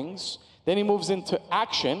such things. Then he moves into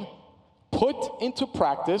action, put into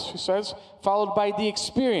practice, he says, followed by the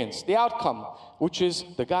experience, the outcome, which is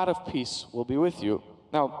the God of peace will be with you.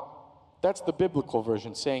 Now, that's the biblical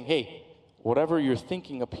version saying, hey, whatever you're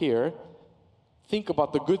thinking up here, think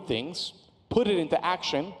about the good things, put it into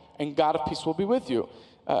action, and God of peace will be with you.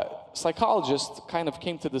 Psychologists kind of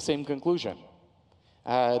came to the same conclusion.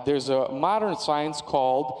 There's a modern science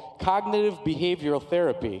called cognitive behavioral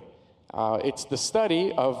therapy. It's the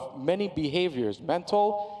study of many behaviors,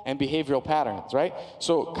 mental and behavioral patterns, right?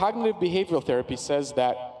 So cognitive behavioral therapy says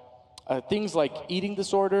that things like eating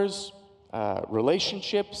disorders,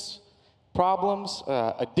 relationships, problems,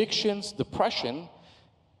 addictions, depression,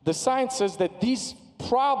 the science says that these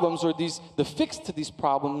problems or the fix to these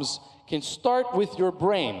problems can start with your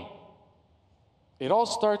brain. It all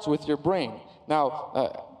starts with your brain.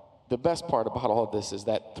 Now, the best part about all of this is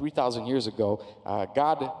that 3,000 years ago,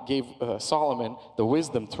 God gave Solomon the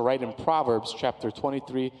wisdom to write in Proverbs chapter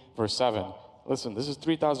 23, verse 7. Listen, this is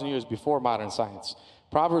 3,000 years before modern science.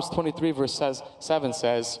 Proverbs 23, verse 7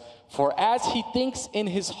 says, "For as he thinks in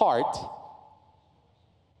his heart,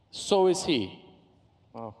 so is he."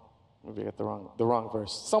 Oh, maybe I got the wrong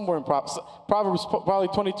verse. Somewhere in Proverbs, probably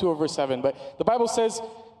 22 or verse 7. But the Bible says,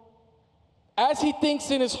 as he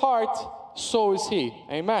thinks in his heart, so is he.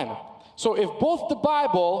 Amen. So if both the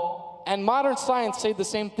Bible and modern science say the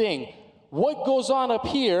same thing, what goes on up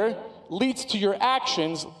here leads to your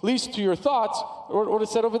actions, leads to your thoughts. What it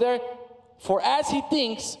said over there? For as he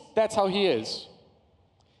thinks, that's how he is.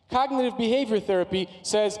 Cognitive behavior therapy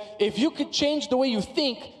says if you could change the way you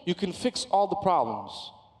think, you can fix all the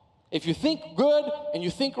problems. If you think good and you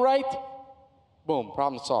think right, boom,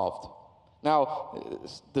 problem solved. Now,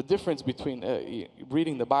 the difference between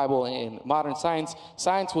reading the Bible and modern science,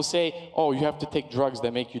 science will say, oh, you have to take drugs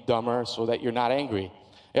that make you dumber so that you're not angry.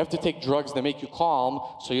 You have to take drugs that make you calm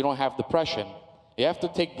so you don't have depression. You have to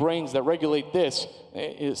take brains that regulate this.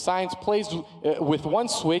 Science plays with one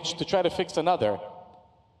switch to try to fix another.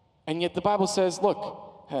 And yet the Bible says,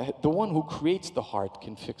 look, the one who creates the heart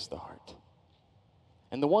can fix the heart.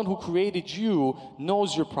 And the one who created you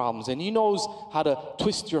knows your problems, and he knows how to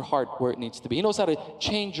twist your heart where it needs to be. He knows how to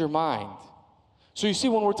change your mind. So you see,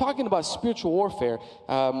 when we're talking about spiritual warfare,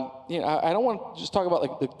 I don't want to just talk about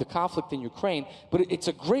like the conflict in Ukraine, but it's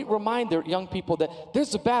a great reminder, young people, that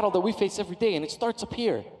there's a battle that we face every day, and it starts up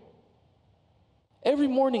here. Every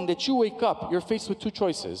morning that you wake up, you're faced with two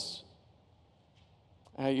choices.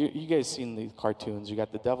 You guys seen the cartoons. You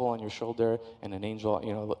got the devil on your shoulder and an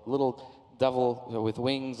angel, little devil with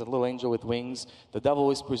wings, a little angel with wings. The devil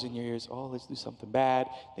whispers in your ears, oh, let's do something bad.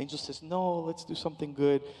 The angel says, no, let's do something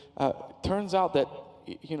good. Turns out that,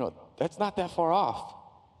 that's not that far off.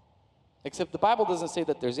 Except the Bible doesn't say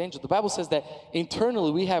that there's angels. The Bible says that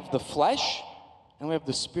internally we have the flesh and we have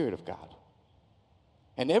the Spirit of God.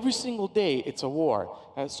 And every single day it's a war.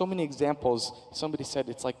 So many examples. Somebody said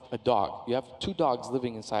it's like a dog. You have two dogs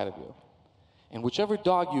living inside of you. And whichever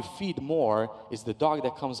dog you feed more is the dog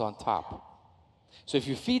that comes on top. So if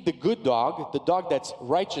you feed the good dog, the dog that's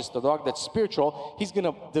righteous, the dog that's spiritual, he's going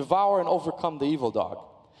to devour and overcome the evil dog.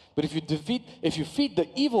 But if you feed the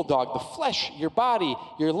evil dog, the flesh, your body,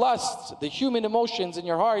 your lusts, the human emotions in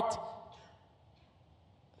your heart,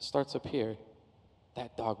 it starts up here,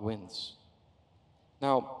 that dog wins.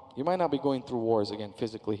 Now, you might not be going through wars again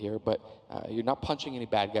physically here, but you're not punching any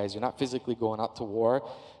bad guys, you're not physically going out to war,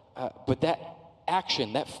 but that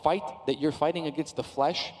action, that fight that you're fighting against the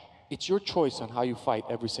flesh, it's your choice on how you fight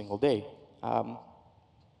every single day.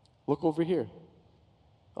 Look over here.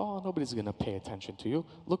 Oh, nobody's going to pay attention to you.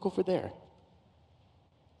 Look over there.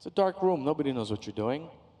 It's a dark room. Nobody knows what you're doing.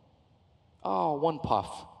 Oh, one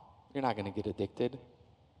puff. You're not going to get addicted.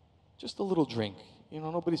 Just a little drink.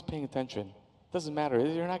 Nobody's paying attention. Doesn't matter.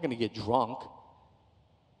 You're not going to get drunk.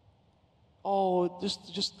 Oh,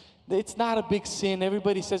 just it's not a big sin.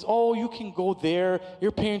 Everybody says, oh, you can go there.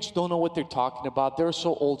 Your parents don't know what they're talking about. They're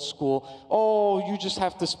so old school. Oh, you just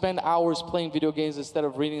have to spend hours playing video games instead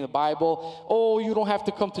of reading the Bible. Oh, you don't have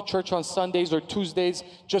to come to church on Sundays or Tuesdays.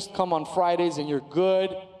 Just come on Fridays and you're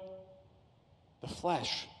good. The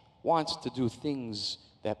flesh wants to do things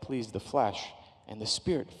that please the flesh, and the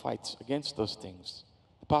Spirit fights against those things.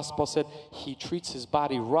 The Apostle Paul said he treats his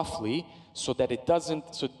body roughly so that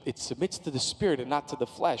it submits to the Spirit and not to the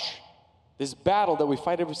flesh. This battle that we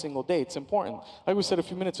fight every single day, it's important. Like we said a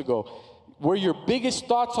few minutes ago, where your biggest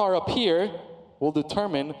thoughts are up here will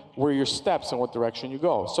determine where your steps and what direction you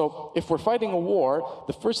go. So if we're fighting a war,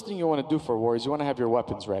 the first thing you want to do for a war is you want to have your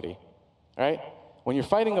weapons ready, right? When you're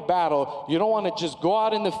fighting a battle, you don't want to just go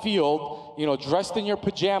out in the field, dressed in your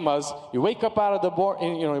pajamas. You wake up out of the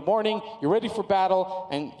morning, you're ready for battle,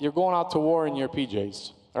 and you're going out to war in your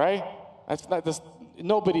PJs, all right?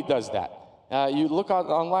 Nobody does that. You look out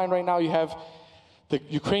online right now, you have the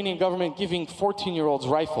Ukrainian government giving 14-year-olds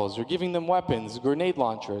rifles. You're giving them weapons, grenade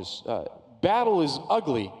launchers. Battle is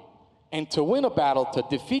ugly. And to win a battle, to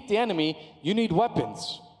defeat the enemy, you need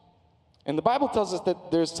weapons. And the Bible tells us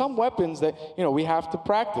that there's some weapons that, we have to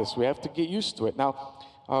practice. We have to get used to it. Now,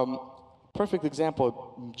 perfect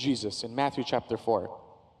example, Jesus in Matthew chapter 4.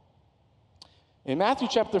 In Matthew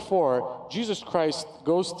chapter 4, Jesus Christ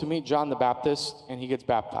goes to meet John the Baptist, and he gets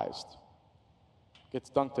baptized. Gets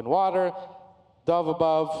dunked in water, dove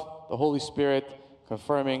above, the Holy Spirit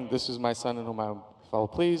confirming, this is my son in whom I am well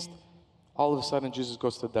pleased. All of a sudden, Jesus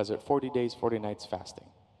goes to the desert, 40 days, 40 nights fasting.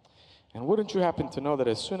 And wouldn't you happen to know that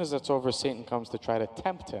as soon as that's over, Satan comes to try to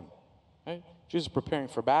tempt him? Right? Jesus is preparing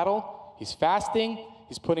for battle. He's fasting.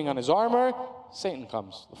 He's putting on his armor. Satan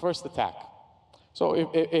comes, the first attack.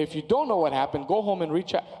 So if you don't know what happened, go home and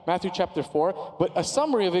read Matthew chapter 4. But a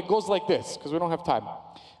summary of it goes like this, because we don't have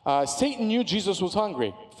time. Satan knew Jesus was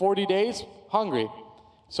hungry. 40 days, hungry.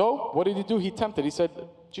 So what did he do? He tempted. He said,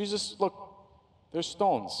 Jesus, look, there's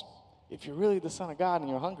stones. If you're really the Son of God and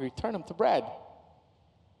you're hungry, turn them to bread.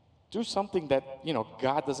 Do something that,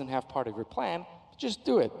 God doesn't have part of your plan. Just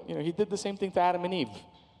do it. He did the same thing to Adam and Eve,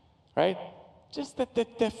 right? Just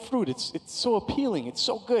that fruit, it's so appealing, it's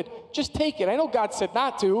so good. Just take it. I know God said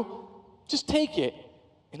not to. Just take it.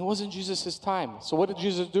 And it wasn't Jesus' time. So what did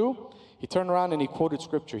Jesus do? He turned around and he quoted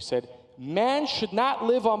scripture. He said, man should not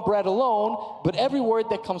live on bread alone, but every word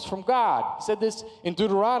that comes from God. He said this in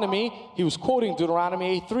Deuteronomy. He was quoting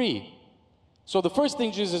Deuteronomy 8:3. So the first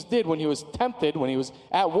thing Jesus did when he was tempted, when he was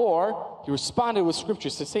at war, he responded with scripture.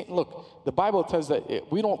 He said, Satan, look, the Bible tells that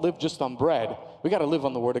we don't live just on bread. We got to live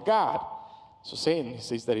on the word of God. So Satan, he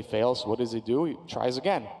sees that he fails. What does he do? He tries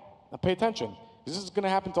again. Now pay attention. This is going to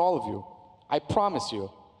happen to all of you. I promise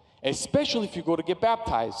you. Especially if you go to get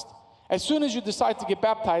baptized. As soon as you decide to get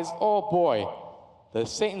baptized, oh boy,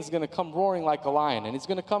 Satan's going to come roaring like a lion. And he's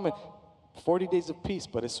going to come in 40 days of peace.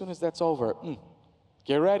 But as soon as that's over,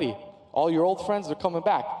 get ready. All your old friends are coming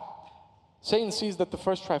back. Satan sees that the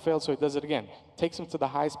first try failed, so he does it again. Takes him to the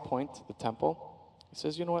highest point, the temple. He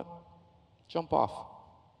says, you know what? Jump off.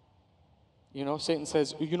 Satan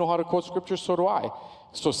says, you know how to quote scripture? So do I.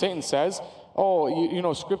 So Satan says,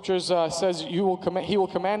 scriptures says he will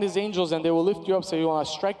command his angels and they will lift you up so you will not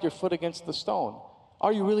strike your foot against the stone.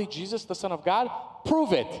 Are you really Jesus, the Son of God?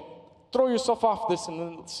 Prove it. Throw yourself off this and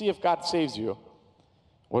then see if God saves you.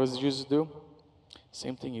 What does Jesus do?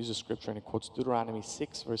 Same thing, he uses scripture and he quotes Deuteronomy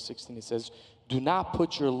 6 verse 16. He says, do not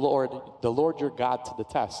put the Lord your God to the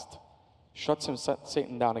test. Shuts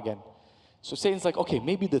Satan down again. So Satan's like, okay,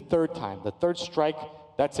 maybe the third time, the third strike,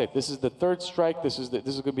 that's it. This is the third strike. This is going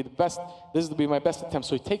to be the best. This is going to be my best attempt.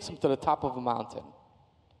 So he takes him to the top of a mountain.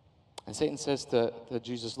 And Satan says to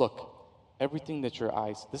Jesus, look, everything that your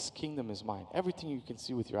eyes, this kingdom is mine. Everything you can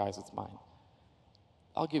see with your eyes, it's mine.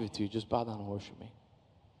 I'll give it to you. Just bow down and worship me.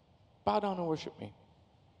 Bow down and worship me.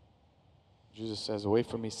 Jesus says, away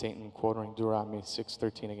from me, Satan, quoting Deuteronomy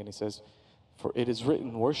 6:13 again. He says, for it is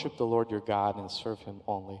written, worship the Lord your God and serve him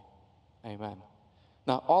only. Amen.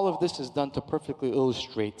 Now, all of this is done to perfectly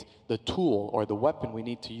illustrate the tool or the weapon we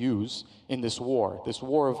need to use in this war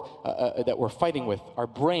of that we're fighting with, our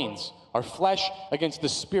brains, our flesh against the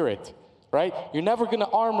spirit, right? You're never going to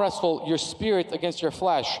arm wrestle your spirit against your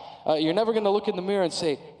flesh. You're never going to look in the mirror and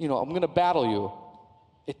say, I'm going to battle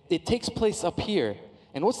you. It takes place up here.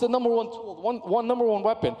 And what's the number one tool, one number one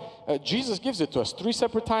weapon? Jesus gives it to us 3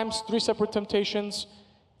 separate times, 3 separate temptations.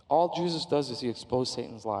 All Jesus does is he exposes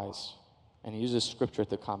Satan's lies. And he uses scripture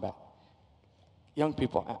to combat. Young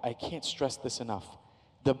people, I can't stress this enough.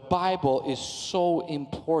 The Bible is so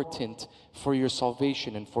important for your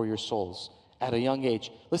salvation and for your souls at a young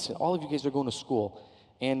age. Listen, all of you guys are going to school.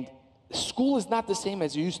 And school is not the same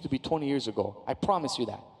as it used to be 20 years ago. I promise you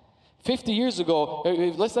that. 50 years ago,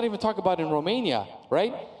 let's not even talk about in Romania,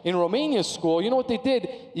 right? In Romania's school, you know what they did?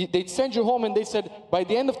 They'd send you home and they said, by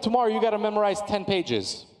the end of tomorrow, you got to memorize 10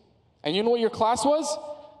 pages. And you know what your class was?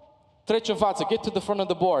 Treci în față, get to the front of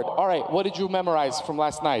the board. All right, what did you memorize from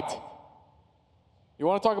last night? You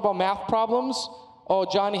want to talk about math problems? Oh,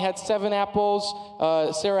 Johnny had 7 apples,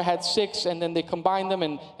 Sarah had 6, and then they combined them,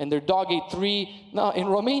 and their dog ate 3. No, in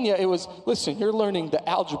Romania, it was, listen, you're learning the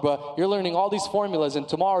algebra, you're learning all these formulas, and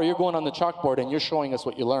tomorrow you're going on the chalkboard and you're showing us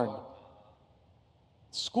what you learned.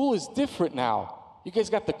 School is different now. You guys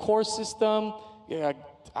got the core system. Yeah,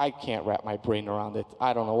 I can't wrap my brain around it.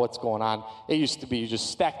 I don't know what's going on. It used to be you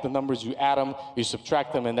just stack the numbers, you add them, you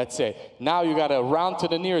subtract them, and that's it. Now you got to round to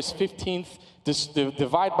the nearest 15th,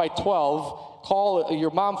 divide by 12, call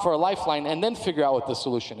your mom for a lifeline, and then figure out what the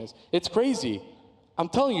solution is. It's crazy. I'm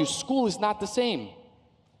telling you, school is not the same.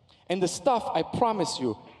 And the stuff, I promise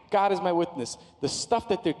you, God is my witness, the stuff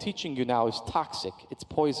that they're teaching you now is toxic. It's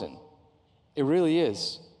poison. It really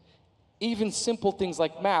is. Even simple things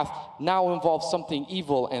like math now involve something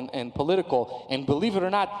evil and political, and believe it or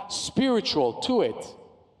not, spiritual to it.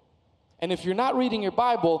 And if you're not reading your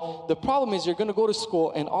Bible, the problem is you're going to go to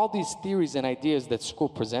school and all these theories and ideas that school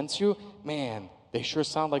presents you, man, they sure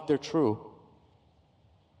sound like they're true.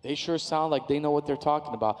 They sure sound like they know what they're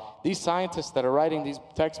talking about. These scientists that are writing these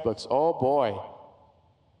textbooks, oh boy.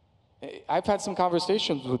 I've had some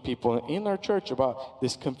conversations with people in our church about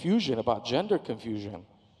this confusion, about gender confusion.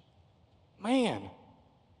 Man,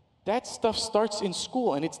 that stuff starts in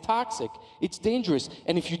school and it's toxic. It's dangerous.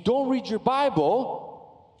 And if you don't read your Bible,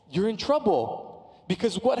 you're in trouble.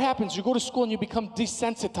 Because what happens, you go to school and you become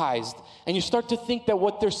desensitized. And you start to think that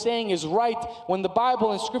what they're saying is right when the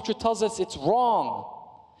Bible and Scripture tells us it's wrong.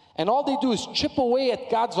 And all they do is chip away at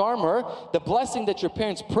God's armor, the blessing that your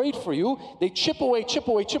parents prayed for you. They chip away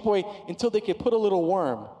until they can put a little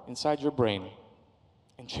worm inside your brain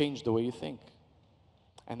and change the way you think.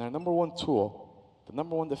 And their number one tool, the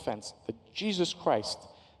number one defense, that Jesus Christ,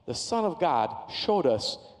 the Son of God, showed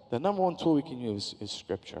us, the number one tool we can use is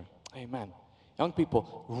Scripture. Amen. Young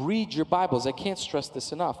people, read your Bibles. I can't stress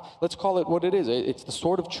this enough. Let's call it what it is. It's the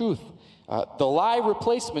sword of truth. The lie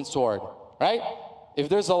replacement sword, right? If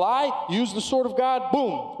there's a lie, use the sword of God,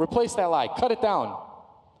 boom, replace that lie, cut it down.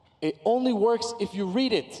 It only works if you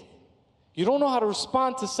read it. You don't know how to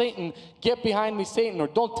respond to Satan, get behind me, Satan, or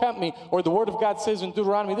don't tempt me, or the Word of God says in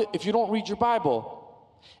Deuteronomy, if you don't read your Bible.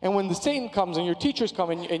 And when the Satan comes and your teachers come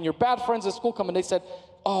and your bad friends at school come and they said,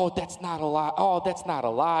 oh, that's not a lie. Oh, that's not a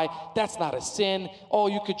lie. That's not a sin. Oh,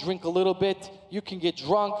 you could drink a little bit. You can get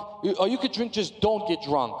drunk. Oh, you could drink, just don't get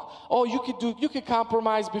drunk. Oh, you could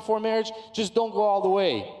compromise before marriage, just don't go all the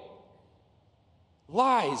way.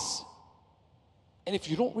 Lies. And if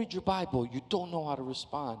you don't read your Bible, you don't know how to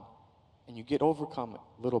respond. And you get overcome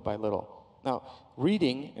little by little. Now,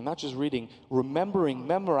 reading, and not just reading, remembering,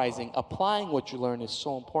 memorizing, applying what you learn is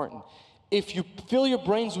so important. If you fill your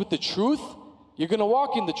brains with the truth, you're going to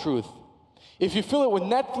walk in the truth. If you fill it with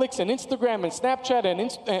Netflix and Instagram and Snapchat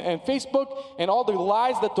and Facebook and all the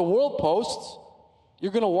lies that the world posts,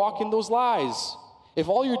 you're going to walk in those lies. If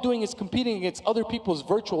all you're doing is competing against other people's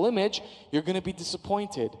virtual image, you're going to be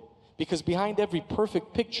disappointed. Because behind every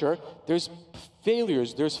perfect picture, there's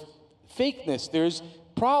failures, there's fakeness, there's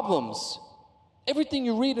problems. Everything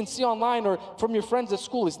you read and see online or from your friends at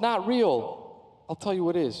school is not real. I'll tell you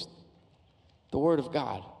what is. The Word of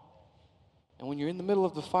God. And when you're in the middle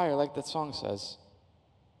of the fire, like that song says,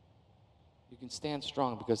 you can stand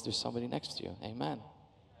strong because there's somebody next to you. Amen.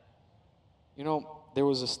 You know, there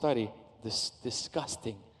was a study, this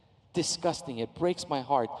disgusting. It breaks my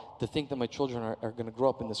heart to think that my children are going to grow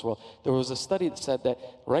up in this world. There was a study that said that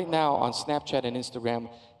right now on Snapchat and Instagram,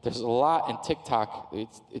 there's a lot, and TikTok.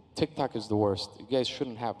 TikTok is the worst. You guys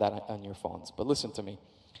shouldn't have that on your phones. But listen to me.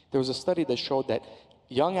 There was a study that showed that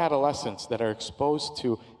young adolescents that are exposed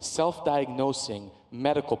to self-diagnosing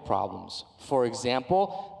medical problems. For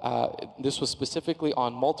example, this was specifically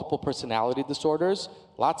on multiple personality disorders.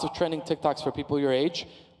 Lots of trending TikToks for people your age.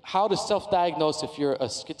 How to self-diagnose if you're a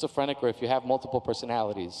schizophrenic or if you have multiple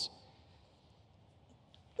personalities.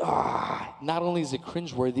 Not only is it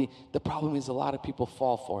cringeworthy, the problem is a lot of people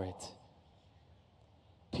fall for it.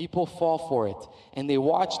 People fall for it. And they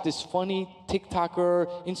watch this funny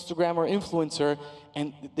TikToker, Instagrammer, influencer,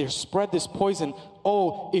 and they spread this poison.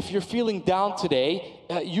 Oh, if you're feeling down today,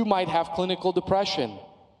 you might have clinical depression.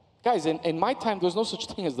 Guys, in my time, there was no such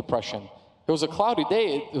thing as depression. It was a cloudy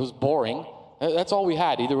day. It was boring. That's all we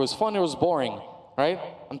had. Either it was fun or it was boring, right?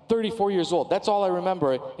 I'm 34 years old. That's all I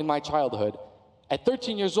remember in my childhood. At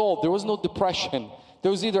 13 years old, there was no depression.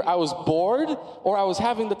 There was either I was bored or I was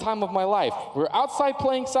having the time of my life. We were outside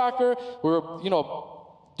playing soccer. We were,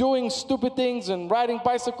 doing stupid things and riding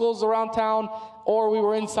bicycles around town, or we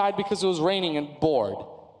were inside because it was raining and bored.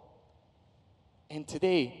 And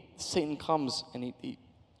today, Satan comes and he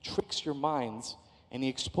tricks your minds and he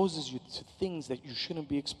exposes you to things that you shouldn't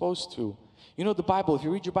be exposed to. You know the Bible, if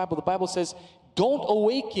you read your Bible, the Bible says, don't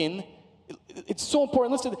awaken. It's so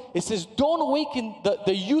important. Listen, it says, don't awaken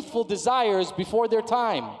the youthful desires before their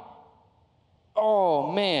time.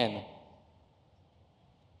 Oh, man.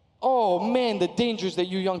 Oh, man, the dangers that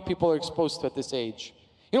you young people are exposed to at this age.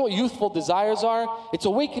 You know what youthful desires are? It's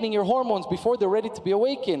awakening your hormones before they're ready to be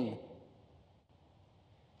awakened.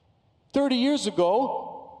 30 years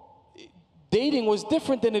ago, dating was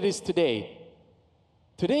different than it is today.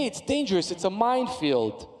 Today, it's dangerous. It's a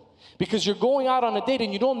minefield. Because you're going out on a date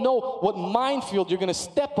and you don't know what minefield you're going to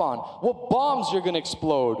step on, what bombs you're going to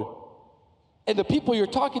explode. And the people you're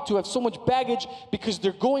talking to have so much baggage because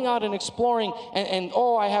they're going out and exploring and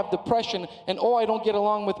oh, I have depression, and oh, I don't get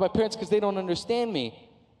along with my parents because they don't understand me.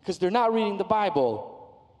 because they're not reading the Bible.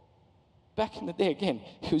 Back in the day, again,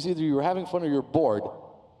 it was either you were having fun or you're bored.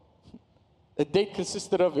 The date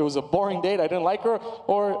consisted of, it was a boring date, I didn't like her,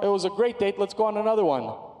 or it was a great date, let's go on another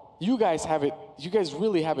one. You guys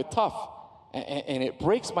really have it tough. And it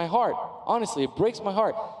breaks my heart. Honestly, it breaks my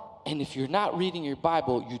heart. And if you're not reading your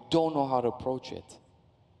Bible, you don't know how to approach it.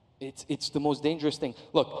 It's the most dangerous thing.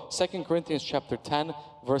 Look, 2 Corinthians chapter 10,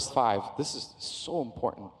 verse 5. This is so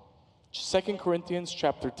important. 2 Corinthians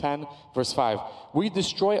chapter 10, verse 5. We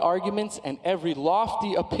destroy arguments and every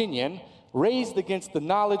lofty opinion raised against the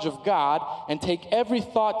knowledge of God and take every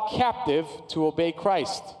thought captive to obey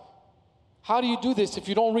Christ. How do you do this if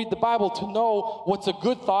you don't read the Bible to know what's a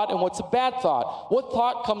good thought and what's a bad thought? What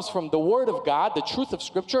thought comes from the Word of God, the truth of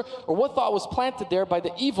Scripture, or what thought was planted there by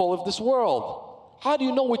the evil of this world? How do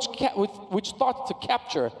you know which thought to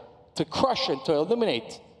capture, to crush, and to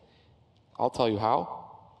eliminate? I'll tell you how.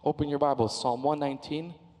 Open your Bible, Psalm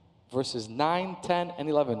 119, verses 9, 10, and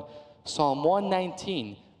 11. Psalm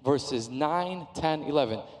 119, verses 9, 10,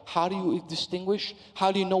 11. How do you distinguish?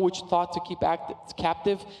 How do you know which thought to keep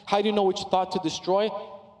captive? How do you know which thought to destroy?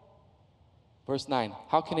 Verse 9.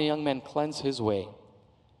 How can a young man cleanse his way?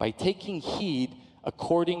 By taking heed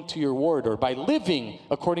according to your word, or by living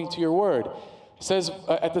according to your word. It says,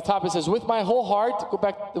 at the top it says, with my whole heart, go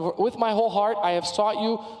back, with my whole heart I have sought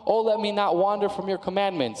you, oh let me not wander from your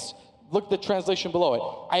commandments. Look at the translation below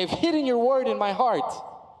it. I have hidden your word in my heart.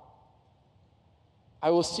 I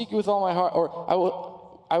will seek you with all my heart,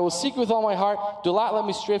 or I will seek you with all my heart. Do not let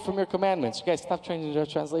me stray from your commandments. You guys, stop changing your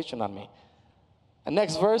translation on me. And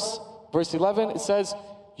next verse, verse 11, it says,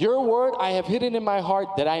 your word I have hidden in my heart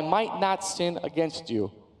that I might not sin against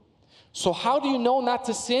you. So how do you know not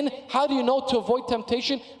to sin? How do you know to avoid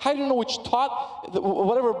temptation? How do you know which thought,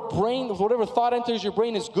 whatever thought enters your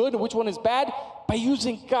brain is good and which one is bad? By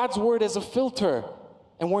using God's word as a filter.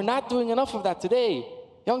 And we're not doing enough of that today.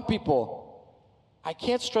 Young people, I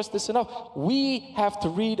can't stress this enough. We have to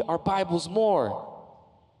read our Bibles more.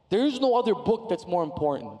 There is no other book that's more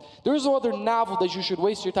important. There is no other novel that you should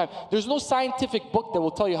waste your time. There's no scientific book that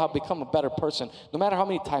will tell you how to become a better person, no matter how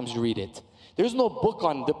many times you read it. There's no book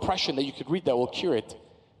on depression that you could read that will cure it.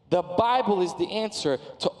 The Bible is the answer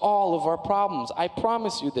to all of our problems. I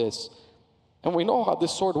promise you this. And we know how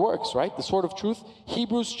this sword works, right? The sword of truth.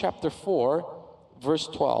 Hebrews chapter 4, verse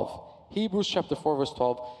 12. Hebrews chapter 4, verse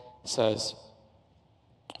 12 says,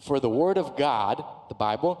 for the word of God, the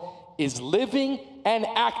Bible, is living and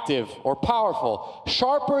active, or powerful,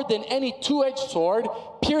 sharper than any two-edged sword,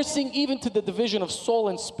 piercing even to the division of soul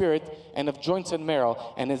and spirit, and of joints and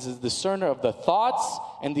marrow, and is a discerner of the thoughts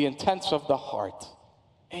and the intents of the heart.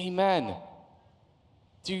 Amen.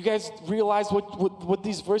 Do you guys realize what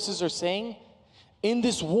these verses are saying? In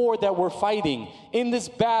this war that we're fighting, in this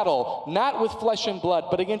battle, not with flesh and blood,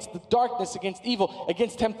 but against the darkness, against evil,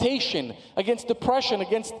 against temptation, against depression,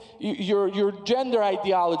 against your gender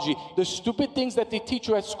ideology, the stupid things that they teach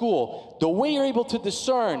you at school, the way you're able to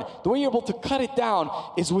discern, the way you're able to cut it down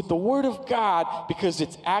is with the Word of God, because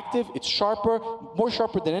it's active, it's sharper, more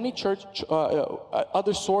sharper than any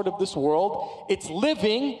other sword of this world. It's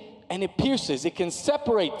living and it pierces. It can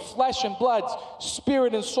separate flesh and blood,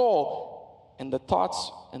 spirit and soul, and the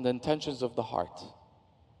thoughts and the intentions of the heart.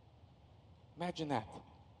 Imagine that.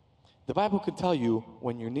 The Bible can tell you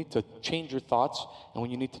when you need to change your thoughts and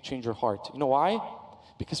when you need to change your heart. You know why?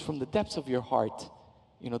 Because from the depths of your heart,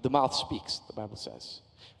 the mouth speaks, the Bible says.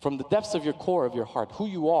 From the depths of your core of your heart, who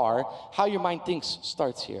you are, how your mind thinks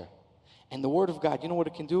starts here. And the Word of God, you know what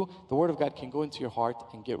it can do? The Word of God can go into your heart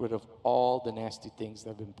and get rid of all the nasty things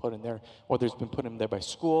that have been put in there. Whether it's been put in there by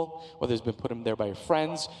school, whether it's been put in there by your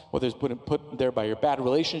friends, whether it's been put there by your bad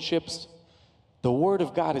relationships. The Word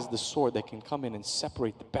of God is the sword that can come in and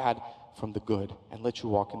separate the bad from the good and let you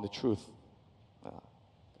walk in the truth.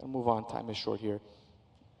 I'll move on. Time is short here.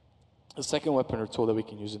 The second weapon or tool that we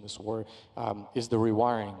can use in this war is the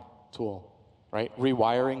rewiring tool. Right?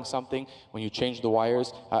 Rewiring something, when you change the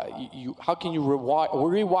wires, how can you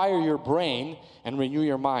rewire your brain and renew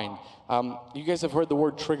your mind? You guys have heard the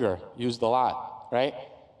word trigger used a lot, right?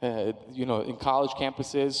 In college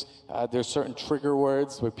campuses, there's certain trigger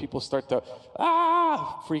words where people start to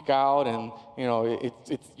freak out, and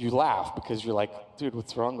you laugh because you're like, dude,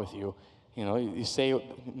 what's wrong with you? You say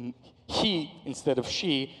he instead of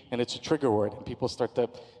she, and it's a trigger word, and people start to,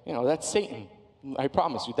 that's Satan. I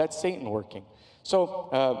promise you, that's Satan working.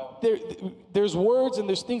 So there's words and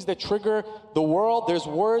there's things that trigger the world. There's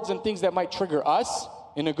words and things that might trigger us.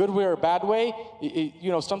 in a good way or a bad way.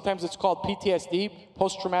 Sometimes it's called PTSD,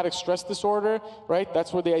 post-traumatic stress disorder, right?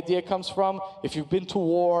 That's where the idea comes from. If you've been to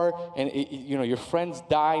war and, your friends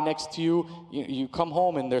die next to you, you come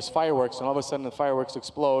home and there's fireworks, and all of a sudden the fireworks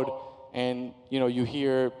explode, and,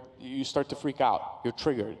 you start to freak out. You're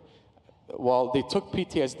triggered. Well, they took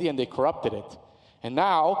PTSD and they corrupted it. And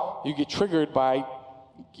now you get triggered by,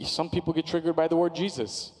 some people get triggered by the word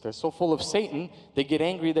Jesus. They're so full of Satan, they get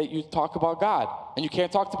angry that you talk about God. And you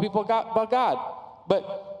can't talk to people about God.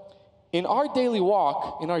 But in our daily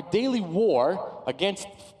walk, in our daily war against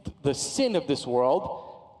the sin of this world,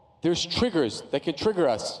 there's triggers that can trigger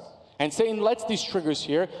us. And Satan lets these triggers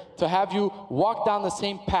here to have you walk down the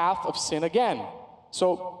same path of sin again.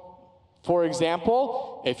 So, for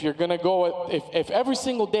example, if you're going to go, if every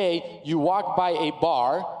single day you walk by a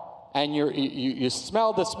bar and you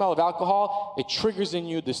smell the smell of alcohol, it triggers in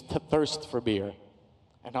you this thirst for beer.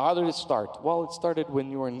 And how did it start? Well, it started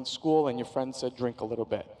when you were in school and your friend said, drink a little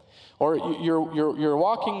bit. Or you're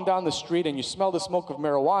walking down the street and you smell the smoke of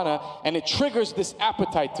marijuana, and it triggers this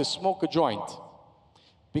appetite to smoke a joint.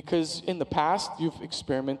 Because in the past, you've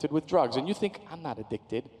experimented with drugs, and you think, I'm not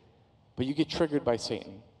addicted, but you get triggered by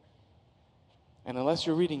Satan. And unless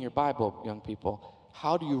you're reading your Bible, young people,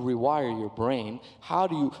 how do you rewire your brain? How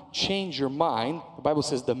do you change your mind? The Bible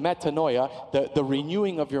says the metanoia, the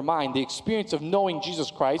renewing of your mind, the experience of knowing Jesus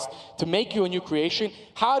Christ to make you a new creation.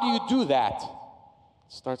 How do you do that?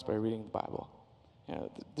 It starts by reading the Bible.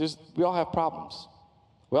 We all have problems.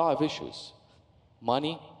 We all have issues.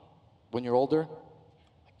 Money, when you're older,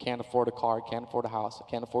 I can't afford a car, I can't afford a house, I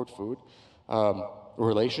can't afford food.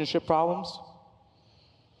 Relationship problems.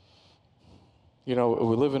 We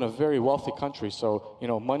live in a very wealthy country, so,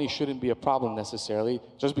 money shouldn't be a problem necessarily.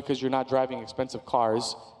 Just because you're not driving expensive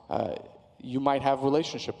cars, you might have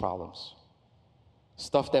relationship problems.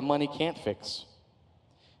 Stuff that money can't fix.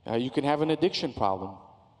 You can have an addiction problem.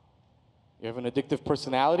 You have an addictive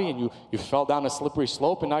personality, and you fell down a slippery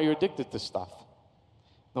slope, and now you're addicted to stuff.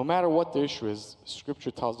 No matter what the issue is, Scripture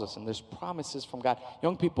tells us, and there's promises from God.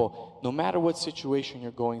 Young people, no matter what situation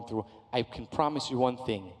you're going through, I can promise you one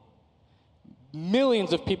thing.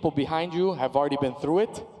 Millions of people behind you have already been through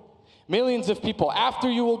it. Millions of people after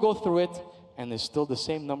you will go through it. And there's still the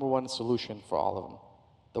same number one solution for all of them.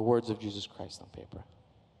 The words of Jesus Christ on paper.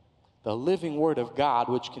 The living word of God,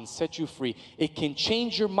 which can set you free. It can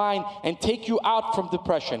change your mind and take you out from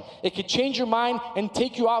depression. It can change your mind and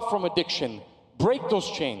take you out from addiction. Break those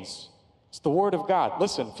chains. It's the word of God.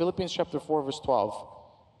 Listen, Philippians chapter 4, verse 12.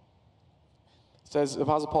 It says,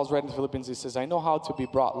 Apostle Paul's writing to Philippians, he says, I know how to be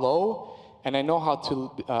brought low, and I know how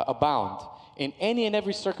to abound. In any and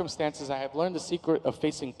every circumstances, I have learned the secret of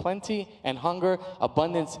facing plenty and hunger,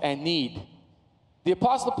 abundance and need. The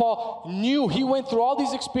Apostle Paul knew, he went through all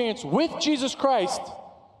these experiences with Jesus Christ,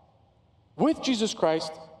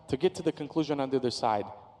 to get to the conclusion on the other side,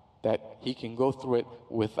 that he can go through it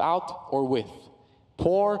without or with,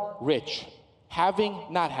 poor, rich, having,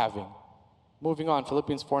 not having. Moving on,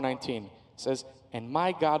 Philippians 4:19 says, and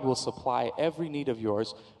my God will supply every need of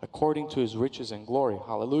yours according to his riches and glory.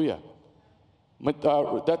 Hallelujah.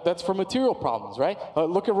 That's for material problems, right?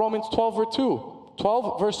 Look at Romans 12,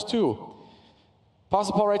 verse 2.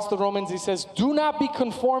 Apostle Paul writes to the Romans, he says, do not be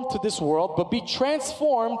conformed to this world, but be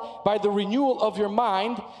transformed by the renewal of your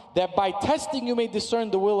mind, that by testing you may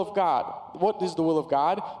discern the will of God. What is the will of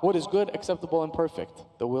God? What is good, acceptable, and perfect?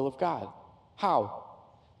 The will of God. How?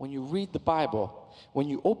 When you read the Bible, when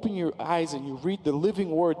you open your eyes and you read the living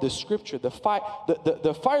word, the scripture, the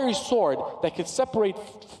fiery sword that can separate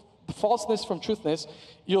falseness from truthness,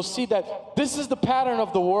 you'll see that this is the pattern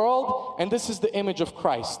of the world and this is the image of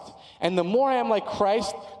Christ. And the more I am like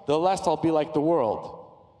Christ, the less I'll be like the world.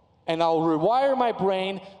 And I'll rewire my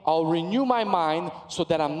brain, I'll renew my mind so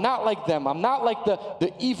that I'm not like them. I'm not like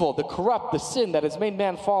the evil, the corrupt, the sin that has made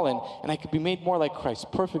man fallen. And I could be made more like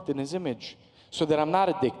Christ, perfect in his image. So that I'm not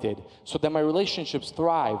addicted, so that my relationships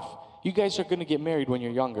thrive. You guys are going to get married when you're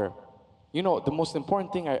younger. The most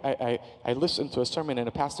important thing, I listened to a sermon and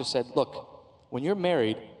a pastor said, look, when you're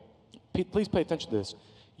married, please pay attention to this.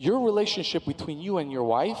 Your relationship between you and your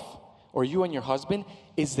wife or you and your husband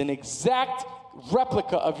is an exact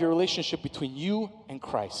replica of your relationship between you and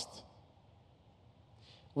Christ.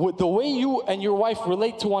 The way you and your wife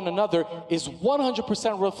relate to one another is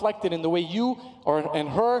 100% reflected in the way you and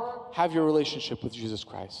her have your relationship with Jesus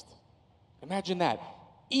Christ. Imagine that.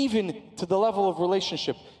 Even to the level of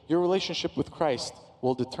relationship, your relationship with Christ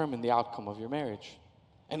will determine the outcome of your marriage.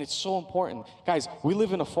 And it's so important. Guys, we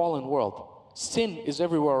live in a fallen world. Sin is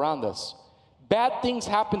everywhere around us. Bad things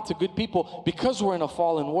happen to good people because we're in a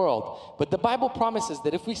fallen world. But the Bible promises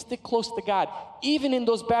that if we stick close to God, even in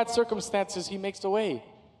those bad circumstances, He makes a way.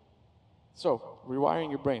 So, rewiring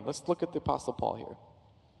your brain. Let's look at the Apostle Paul here.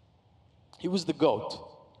 He was the GOAT,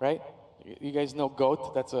 right? You guys know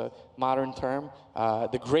GOAT, that's a modern term.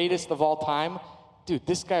 The greatest of all time. Dude,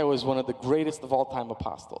 this guy was one of the greatest of all time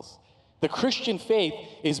apostles. The Christian faith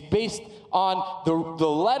is based on the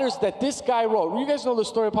letters that this guy wrote. You guys know the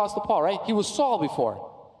story of Apostle Paul, right? He was Saul before.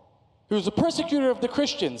 He was a persecutor of the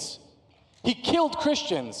Christians. He killed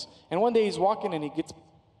Christians. And one day he's walking and he gets,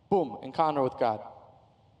 boom, encounter with God.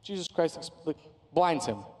 Jesus Christ blinds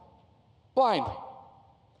him. Blind.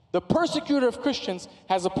 The persecutor of Christians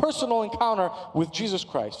has a personal encounter with Jesus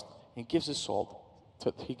Christ and gives his soul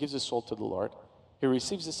to the Lord. He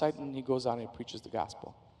receives the sight and he goes out and he preaches the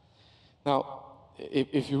gospel. Now,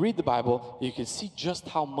 if you read the Bible, you can see just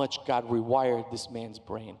how much God rewired this man's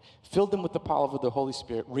brain, filled him with the power of the Holy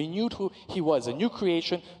Spirit, renewed who he was, a new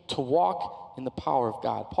creation to walk in the power of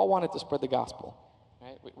God. Paul wanted to spread the gospel.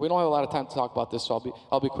 Right? We don't have a lot of time to talk about this, so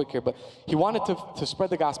I'll be quick here. But he wanted to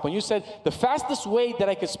spread the gospel. And you said, the fastest way that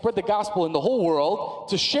I could spread the gospel in the whole world,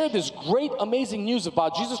 to share this great, amazing news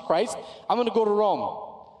about Jesus Christ, I'm going to go to Rome.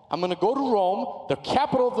 I'm going to go to Rome, the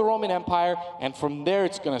capital of the Roman Empire, and from there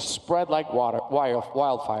it's going to spread like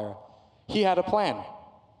wildfire. He had a plan.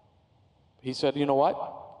 He said, you know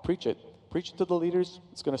what? Preach it. Preach it to the leaders.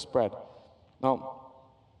 It's going to spread. Now,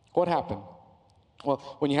 what happened? Well,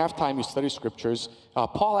 when you have time, you study scriptures.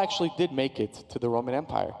 Paul actually did make it to the Roman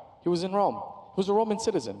Empire. He was in Rome. He was a Roman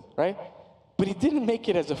citizen, right? But he didn't make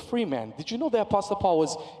it as a free man. Did you know that Apostle Paul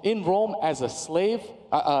was in Rome as a slave,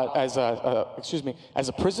 as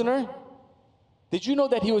a prisoner? Did you know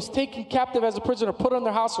that he was taken captive as a prisoner, put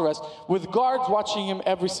under house arrest, with guards watching him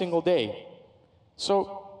every single day?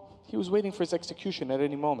 So he was waiting for his execution at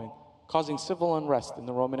any moment, causing civil unrest in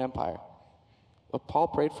the Roman Empire. But Paul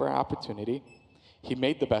prayed for an opportunity. He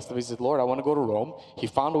made the best of it. He said, Lord, I want to go to Rome. He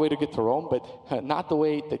found a way to get to Rome, but not the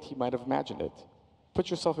way that he might have imagined it. Put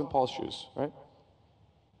yourself in Paul's shoes, right?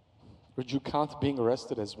 Would you count being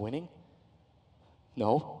arrested as winning?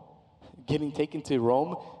 No. Getting taken to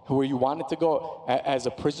Rome, where you wanted to go as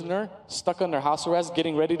a prisoner, stuck under house arrest,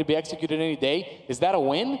 getting ready to be executed any day, is that a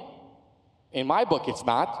win? In my book, it's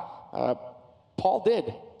not. Paul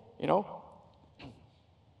did, you know.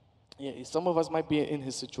 Yeah, some of us might be in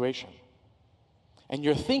his situation. And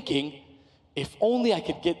you're thinking, if only I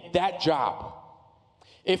could get that job.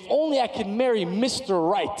 If only I could marry Mr.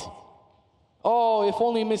 Right. Oh, if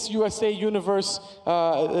only Miss USA Universe,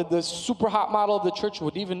 the super hot model of the church,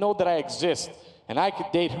 would even know that I exist and I could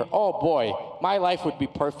date her. Oh boy, my life would be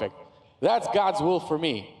perfect. That's God's will for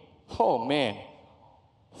me. Oh man.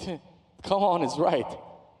 Come on, is right.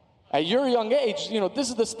 At your young age, you know, this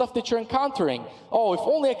is the stuff that you're encountering. Oh, if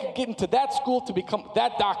only I could get into that school to become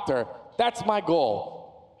that doctor. That's my goal.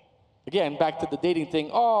 Again, back to the dating thing.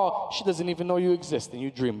 Oh, she doesn't even know you exist, and you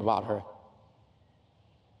dream about her.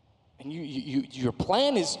 And your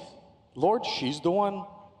plan is, Lord, she's the one.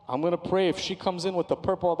 I'm going to pray if she comes in with the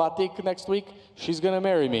purple batik next week, she's going to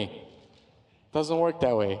marry me. Doesn't work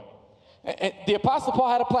that way. And the Apostle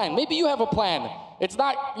Paul had a plan. Maybe you have a plan. It's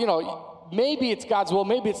not, you know, maybe it's God's will,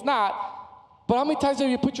 maybe it's not. But how many times have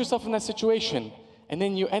you put yourself in that situation, and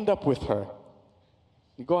then you end up with her?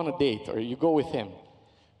 You go on a date, or you go with him.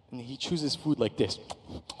 And he chooses food like this.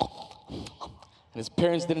 And his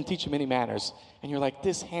parents didn't teach him any manners. And you're like,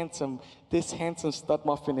 this handsome stud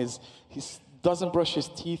muffin he doesn't brush his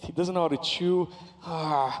teeth. He doesn't know how to chew.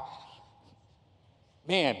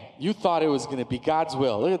 Man, you thought it was going to be God's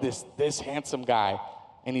will. Look at this handsome guy.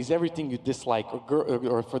 And he's everything you dislike.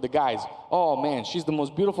 Or for the guys, oh man, she's the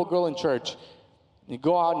most beautiful girl in church. And you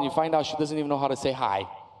go out and you find out she doesn't even know how to say hi.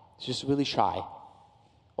 She's really shy.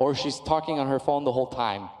 Or she's talking on her phone the whole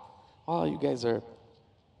time. Oh, you guys your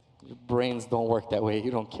brains don't work that way.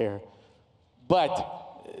 You don't care.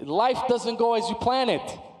 But life doesn't go as you plan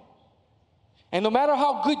it. And no matter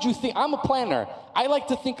how good you think, I'm a planner. I like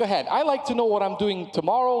to think ahead. I like to know what I'm doing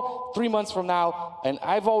tomorrow, 3 months from now. And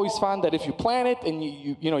I've always found that if you plan it and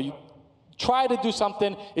you try to do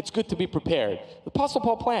something, it's good to be prepared. The Apostle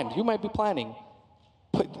Paul planned. You might be planning.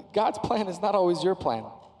 But God's plan is not always your plan.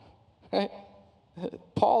 Right?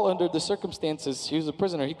 Paul, under the circumstances, he was a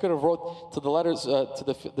prisoner. He could have wrote to the letters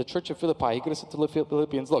to the church of Philippi. He could have said to the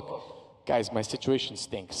Philippians, look, guys, my situation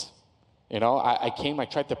stinks. You know, I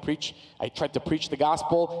tried to preach the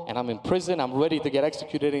gospel, and I'm in prison. I'm ready to get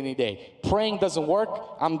executed any day. Praying doesn't work.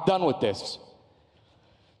 I'm done with this.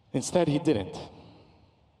 Instead, he didn't.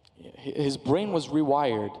 His brain was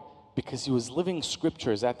rewired because he was living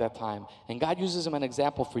scriptures at that time. And God uses him as an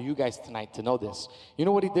example for you guys tonight to know this. You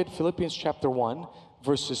know what he did? Philippians chapter 1,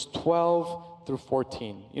 verses 12 through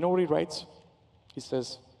 14. You know what he writes? He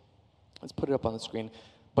says, let's put it up on the screen.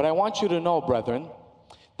 But I want you to know, brethren,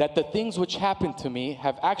 that the things which happened to me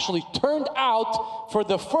have actually turned out for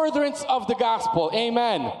the furtherance of the gospel.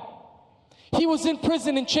 Amen. He was in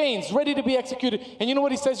prison in chains, ready to be executed. And you know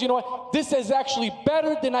what he says? You know what? This is actually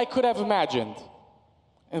better than I could have imagined.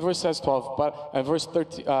 And verse says 12, but verse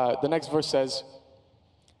 13, the next verse says,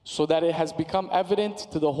 so that it has become evident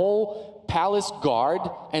to the whole palace guard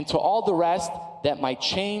and to all the rest that my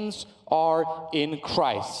chains are in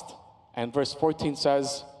Christ. And verse 14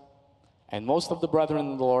 says, and most of the brethren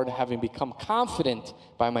in the Lord, having become confident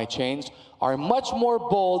by my chains, are much more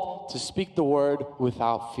bold to speak the word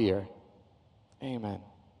without fear. Amen.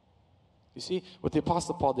 You see, what the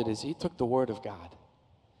Apostle Paul did is he took the word of God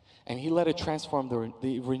and he let it transform,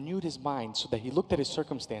 he renewed his mind so that he looked at his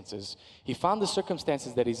circumstances. He found the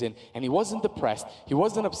circumstances that he's in, and he wasn't depressed. He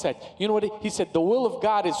wasn't upset. You know what? He said, the will of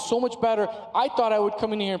God is so much better. I thought I would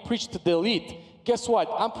come in here and preach to the elite. Guess what?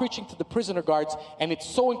 I'm preaching to the prisoner guards, and it's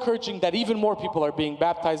so encouraging that even more people are being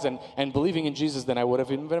baptized and believing in Jesus than I would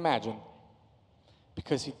have even imagined.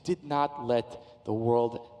 Because he did not let the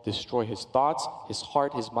world destroy his thoughts, his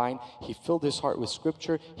heart, his mind. He filled his heart with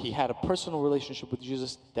scripture. He had a personal relationship with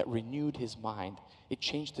Jesus that renewed his mind. It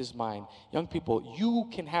changed his mind. Young people, you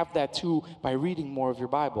can have that too by reading more of your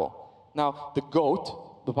Bible. Now, the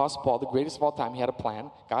GOAT, the Apostle Paul, the greatest of all time, he had a plan.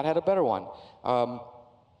 God had a better one.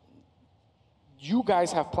 You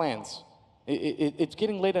guys have plans. It's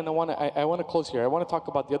getting late, and I want to close here. I want to talk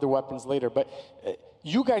about the other weapons later, but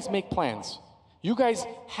you guys make plans. You guys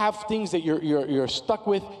have things that you're stuck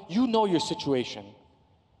with. You know your situation.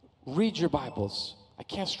 Read your Bibles. I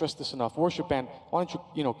can't stress this enough. Worship band, why don't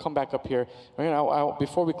you come back up here?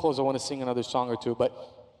 Before we close, I want to sing another song or two, but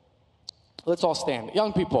let's all stand.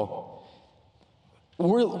 Young people,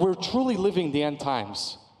 we're truly living the end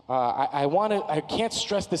times. I can't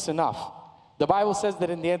stress this enough. The Bible says that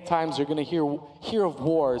in the end times you're going to hear of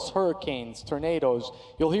wars, hurricanes, tornadoes.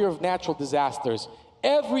 You'll hear of natural disasters.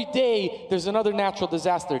 Every day there's another natural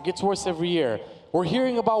disaster. It gets worse every year. We're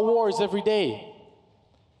hearing about wars every day.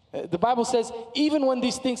 The Bible says even when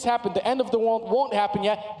these things happen, the end of the world won't happen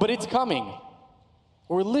yet, but it's coming.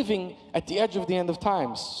 We're living at the edge of the end of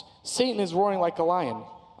times. Satan is roaring like a lion.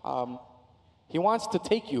 He wants to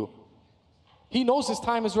take you. He knows his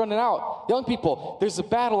time is running out. Young people, there's a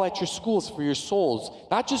battle at your schools for your souls.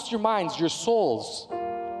 Not just your minds, your souls.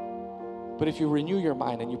 But if you renew your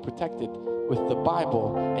mind and you protect it with the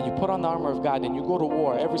Bible and you put on the armor of God and you go to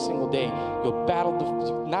war every single day, you'll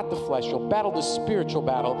battle not the flesh, you'll battle the spiritual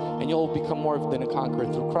battle, and you'll become more than a conqueror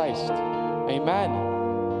through Christ. Amen.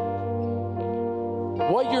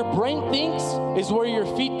 What your brain thinks is where your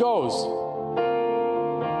feet goes.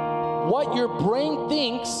 What your brain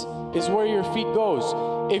thinks is where your feet goes.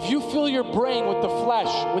 If you fill your brain with the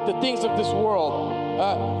flesh, with the things of this world,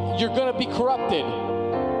 you're going to be corrupted.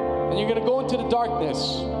 And you're going to go into the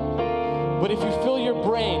darkness. But if you fill your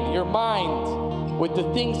brain, your mind, with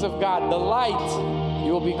the things of God, the light,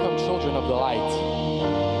 you will become children of the light.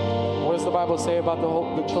 What does the Bible say about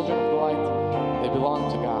the children of the light? They belong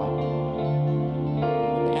to God.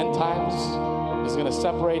 In the end times, He's going to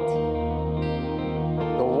separate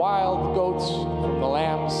the wild goats from the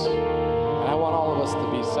lambs. And I want all of us to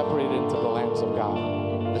be separated into the lambs of God.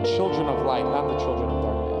 The children of light, not the children of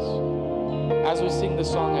darkness. As we sing this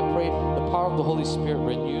song, I pray the power of the Holy Spirit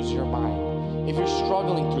renews your mind. If you're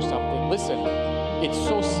struggling through something, listen, it's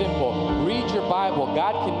so simple. Read your Bible.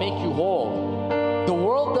 God can make you whole. The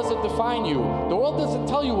world doesn't define you. The world doesn't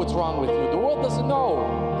tell you what's wrong with you. The world doesn't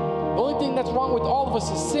know. The only thing that's wrong with all of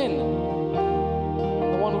us is sin.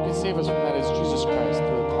 The one who can save us from that is Jesus Christ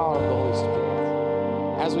through the power of the Holy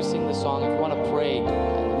Spirit. As we sing this song, if you want to pray,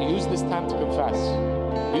 use this time to confess.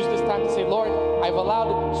 Use this time to say, Lord, I've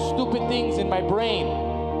allowed stupid things in my brain.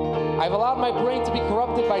 I've allowed my brain to be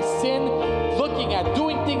corrupted by sin, looking at,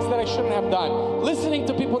 doing things that I shouldn't have done, listening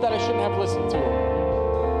to people that I shouldn't have listened to.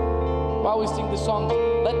 While we sing this song,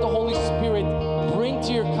 let the Holy Spirit bring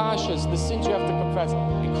to your conscience the sins you have to confess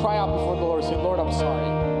and cry out before the Lord and say, Lord, I'm sorry.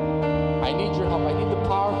 I need your help. I need the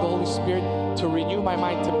power of the Holy Spirit to renew my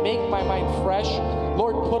mind, to make my mind fresh.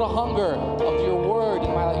 Lord, put a hunger of your word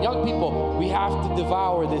in my life. Young people, we have to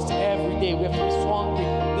devour this every day. We have to be so hungry.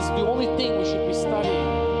 This is the only thing we should be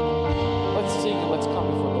studying. Let's sing and let's come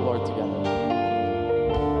before the Lord together.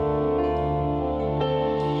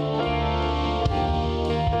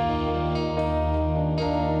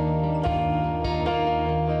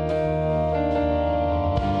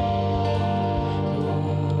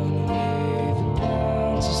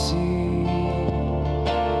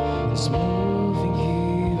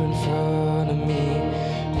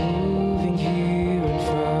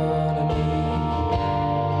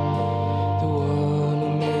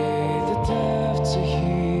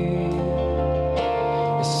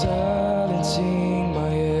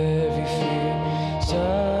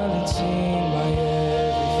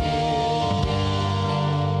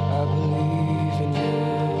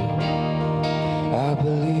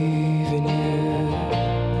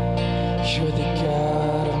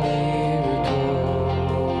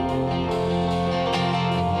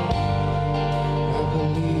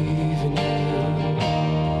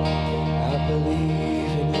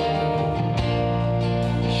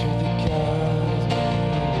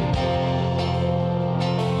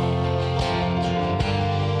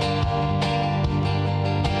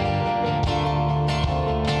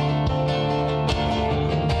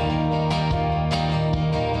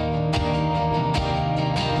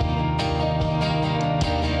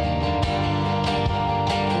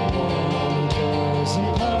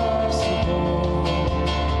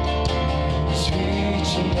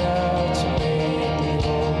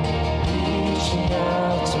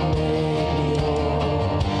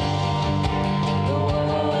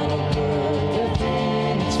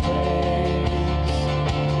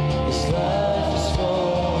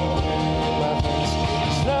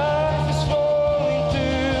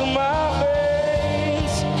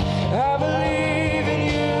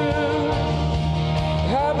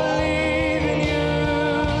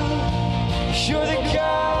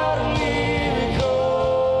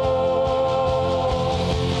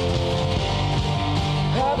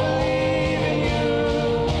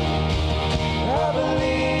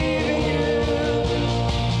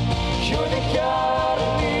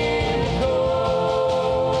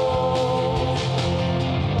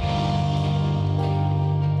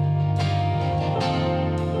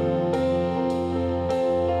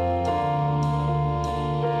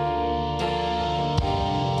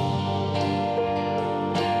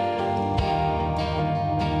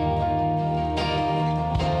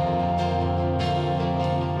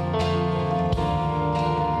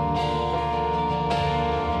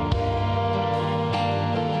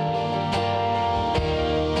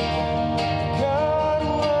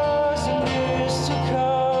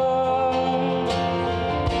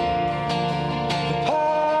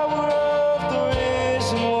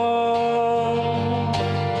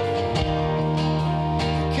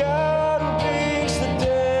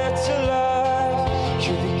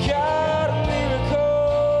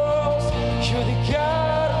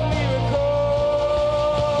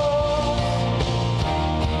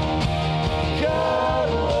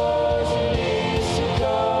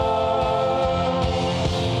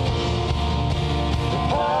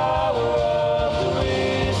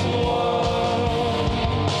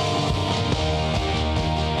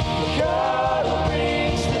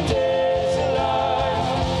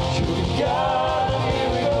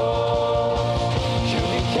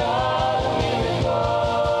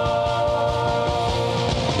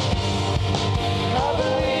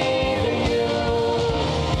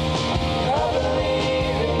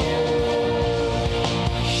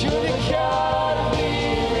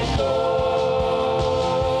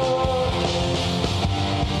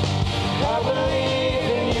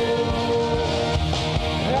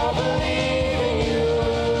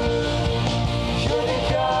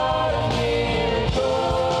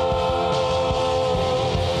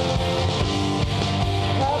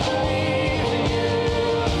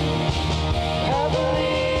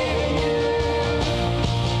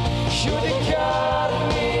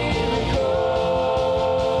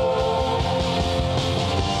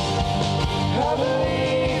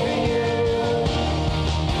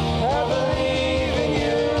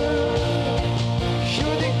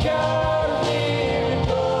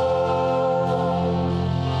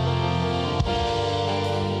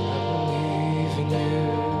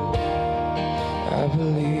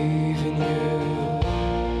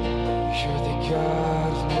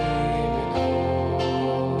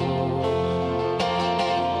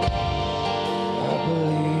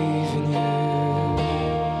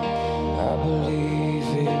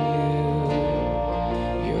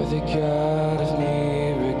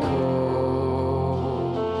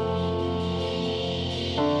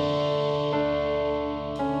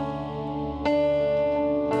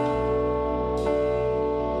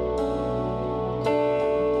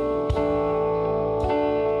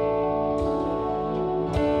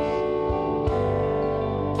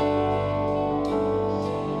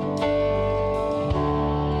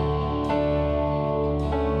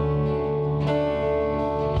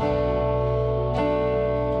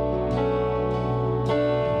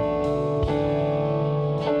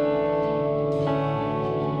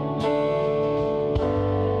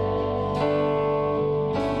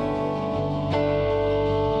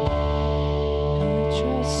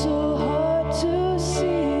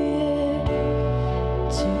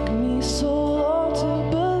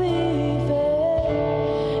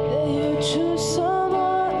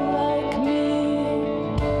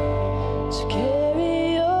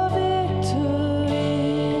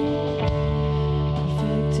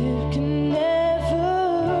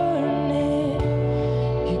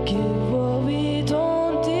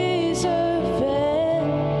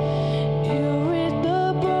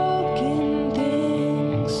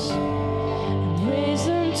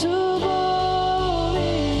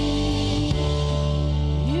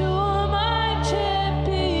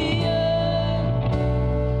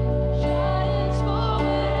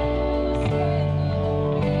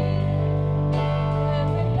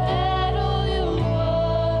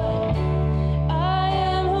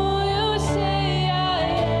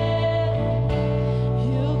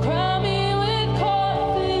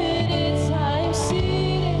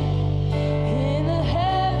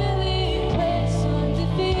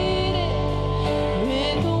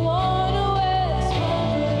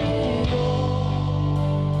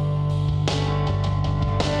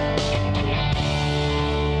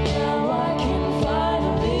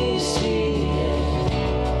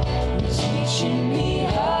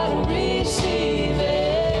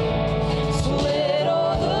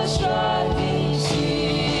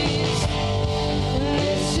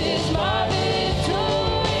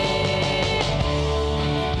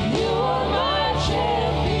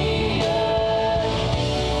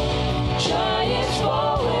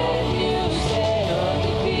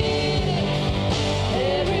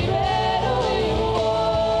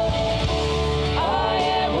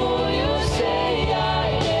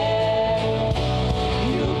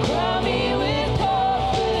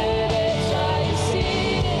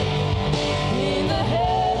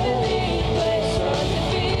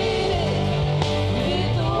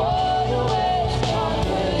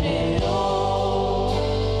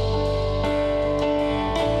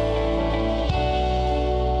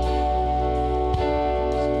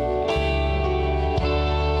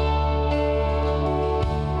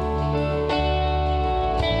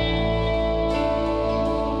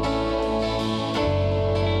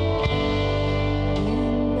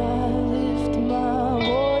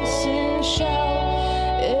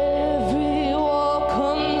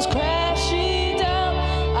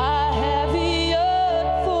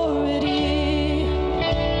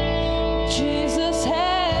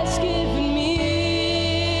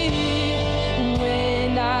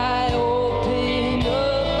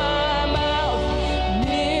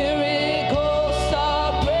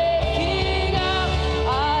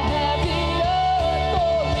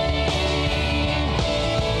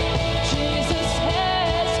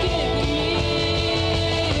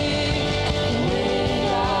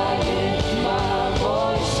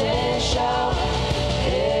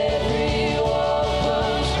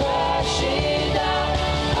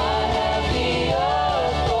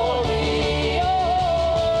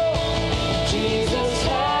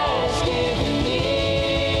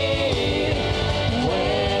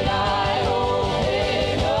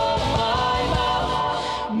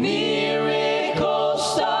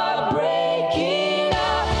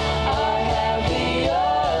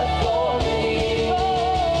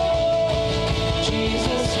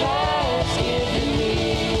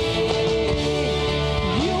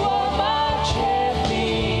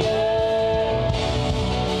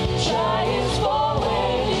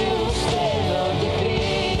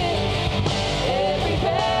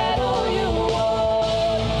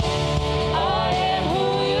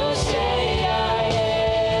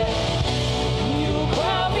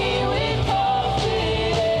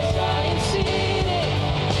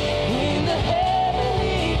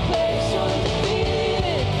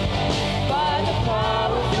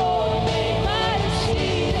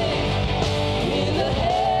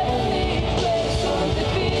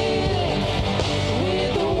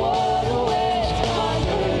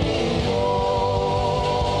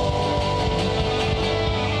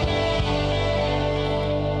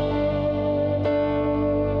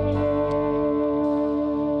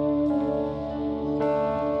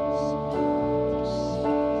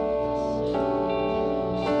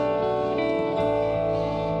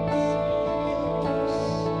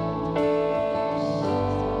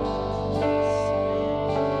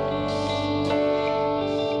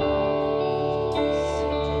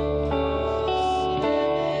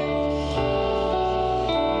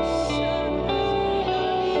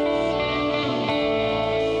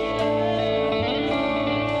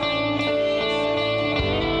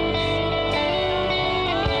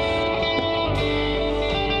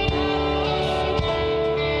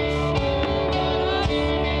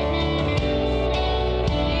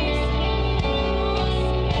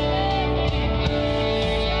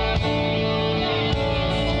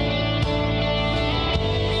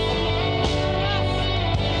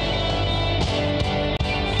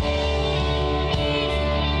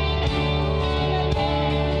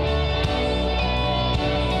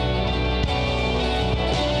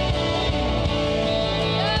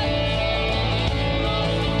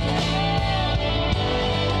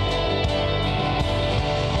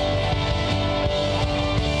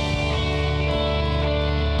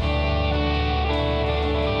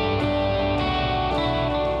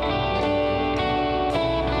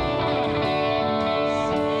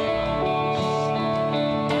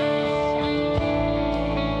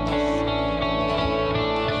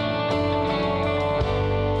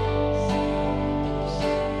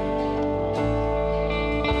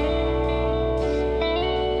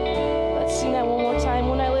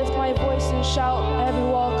 shout, every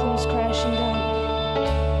wall comes crashing down.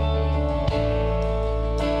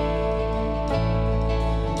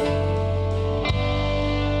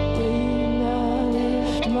 When I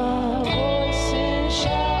lift my voice and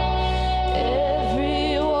shout,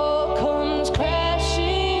 every wall comes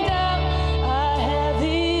crashing down. I have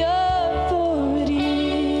the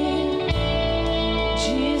authority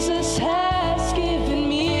Jesus has given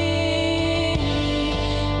me.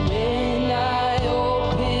 When I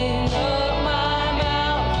open up my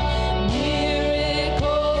mouth,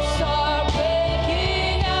 miracles start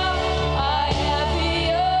breaking out. I have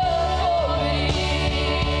the authority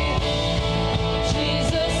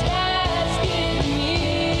Jesus has given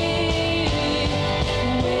me.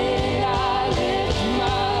 When I lift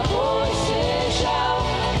my voice and shout,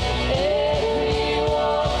 every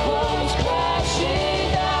wall comes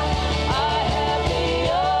crashing down. I have the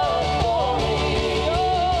authority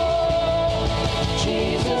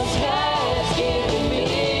Jesus has given me.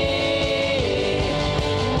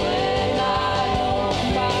 When I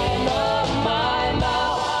open up my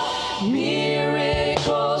mouth,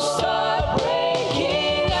 miracles start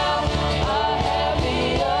breaking out. I have the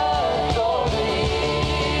authority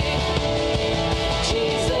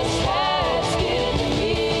Jesus has given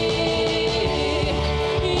me.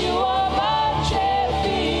 You are my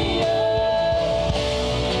champion.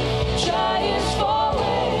 Giants fall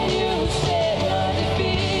when you stand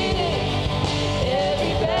undefeated.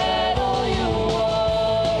 Every battle you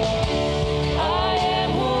won. I am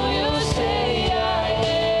who you say I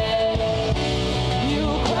am. You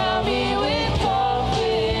crown me with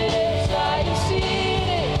confidence. I am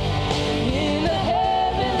seated in the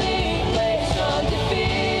heavenly place,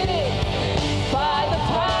 undefeated. By the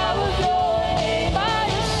power of your name, I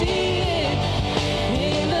am seated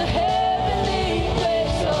in the heavenly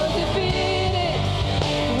place, undefeated.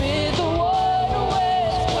 With the one who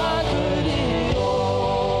has conquered it all.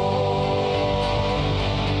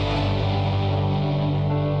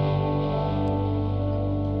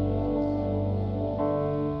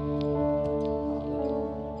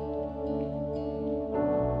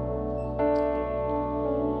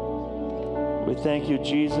 We thank you,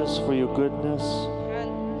 Jesus, for your goodness.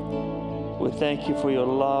 We thank you for your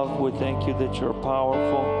love. We thank you that you're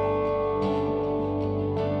powerful.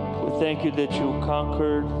 We thank you that you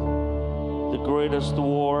conquered the greatest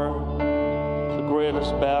war, the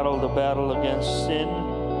greatest battle, the battle against sin.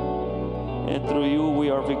 And through you, we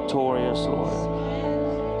are victorious, Lord.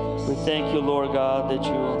 We thank you, Lord God, that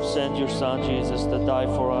you sent your Son, Jesus, to die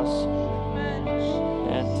for us.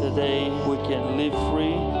 And today we can live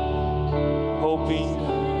free, hoping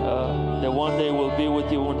that one day we'll be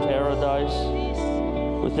with you in paradise.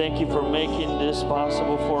 We thank you for making this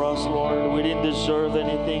possible for us, Lord. We didn't deserve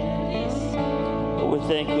anything, but we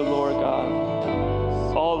thank you, Lord God.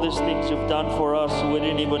 All these things you've done for us, we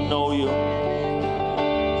didn't even know you.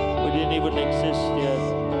 We didn't even exist yet.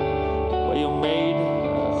 But you made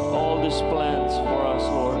all these plans for us,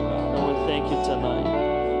 Lord God. And we thank you tonight.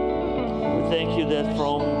 We thank you that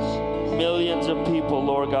from millions of people,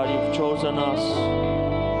 Lord God, you've chosen us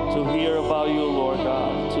to hear about you, Lord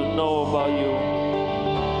God, to know about you.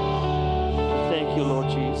 Thank you, Lord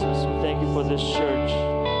Jesus. We thank you for this church.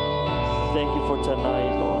 Thank you for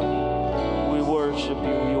tonight, Lord. We worship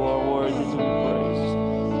you. You are worthy to be praised.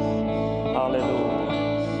 Hallelujah.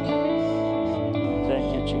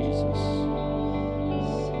 Thank you, Jesus.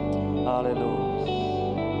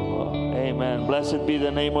 Hallelujah. Well, amen. Blessed be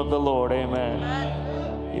the name of the Lord.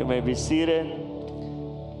 Amen. You may be seated.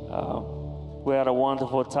 We had a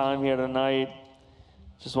wonderful time here tonight.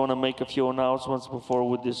 Just want to make a few announcements before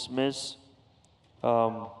we dismiss.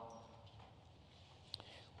 We're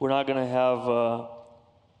not going to have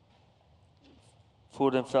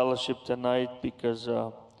food and fellowship tonight because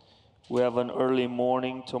we have an early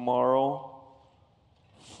morning tomorrow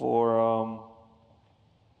for, I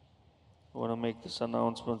want to make this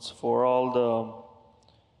announcements for all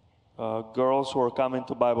the girls who are coming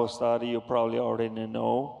to Bible study. You probably already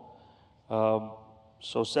know.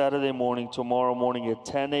 So Saturday morning, tomorrow morning at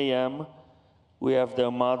 10 a.m., we have the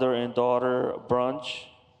mother and daughter brunch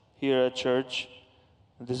here at church.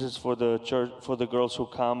 This is for the church, for the girls who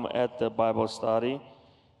come at the Bible study.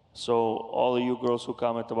 So all of you girls who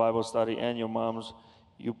come at the Bible study and your moms,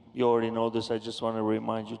 you already know this. I just want to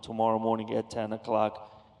remind you, tomorrow morning at 10 o'clock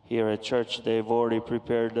here at church, they've already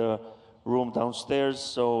prepared the room downstairs.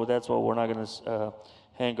 So that's why we're not going to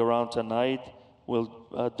hang around tonight. We'll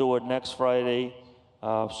do it next Friday.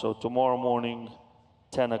 So tomorrow morning,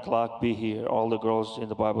 10 o'clock, be here. All the girls in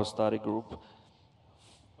the Bible study group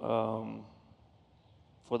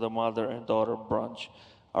for the mother and daughter brunch.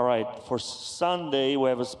 All right, for Sunday, we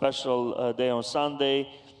have a special day on Sunday.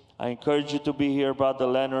 I encourage you to be here. Brother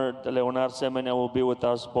Leonard Semenya will be with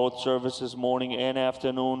us both services, morning and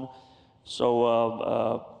afternoon.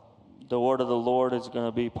 So the word of the Lord is going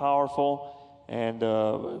to be powerful, and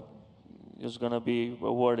there's going to be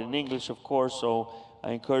a word in English, of course. So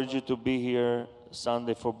I encourage you to be here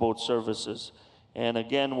Sunday for both services. And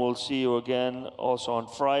again, we'll see you again also on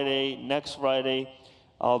Friday. Next Friday,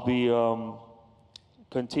 I'll be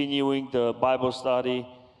continuing the Bible study.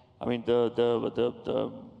 I mean,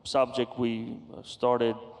 the subject we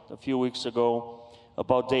started a few weeks ago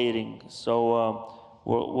about dating. So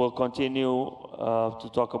we'll continue to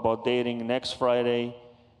talk about dating next Friday.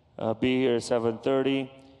 Be here at 7:30.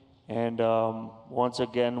 And once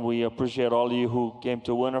again, we appreciate all of you who came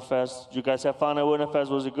to Winterfest. Did you guys have fun at Winterfest?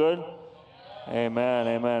 Was it good? Amen,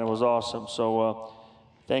 amen. It was awesome. So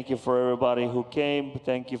thank you for everybody who came.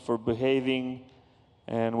 Thank you for behaving.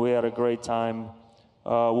 And we had a great time.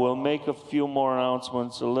 We'll make a few more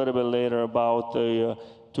announcements a little bit later about the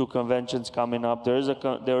two conventions coming up. There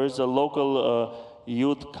is a local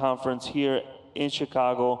youth conference here in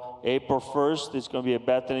Chicago, April 1st. It's going to be at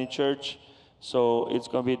Bethany Church. So it's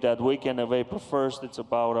going to be that weekend of April 1st. It's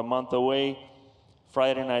about a month away.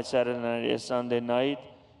 Friday night, Saturday night, and Sunday night.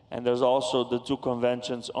 And there's also the two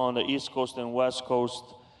conventions on the East Coast and West Coast.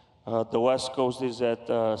 The West Coast is at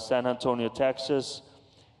San Antonio, Texas.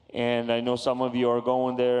 And I know some of you are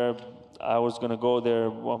going there. I was going to go there.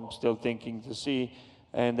 I'm still thinking to see.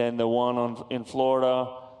 And then the one in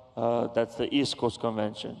Florida, that's the East Coast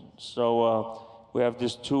Convention. So we have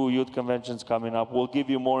these two youth conventions coming up. We'll give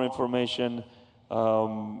you more information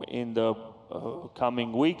in the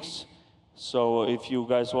coming weeks. So if you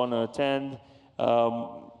guys want to attend,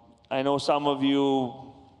 I know some of you,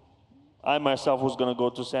 I myself was going to go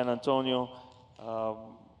to San Antonio,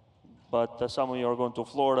 but some of you are going to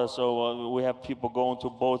Florida, so we have people going to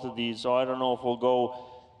both of these. So I don't know if we'll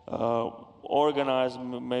go organize,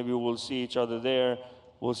 maybe we'll see each other there.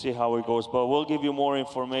 We'll see how it goes, but we'll give you more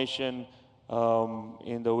information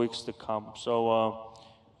in the weeks to come. So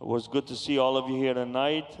it was good to see all of you here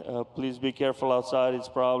tonight. Please be careful outside. It's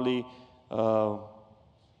probably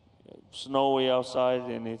snowy outside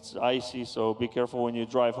and it's icy, so be careful when you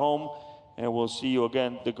drive home. And we'll see you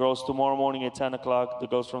again, the girls tomorrow morning at 10 o'clock, the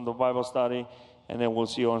girls from the Bible study, and then we'll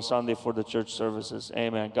see you on Sunday for the church services.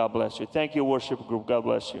 Amen. God bless you. Thank you, worship group. God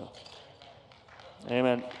bless you.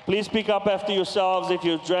 Amen. Please pick up after yourselves. If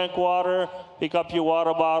you drank water, pick up your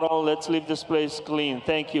water bottle. Let's leave this place clean.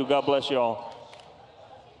 Thank you. God bless you all.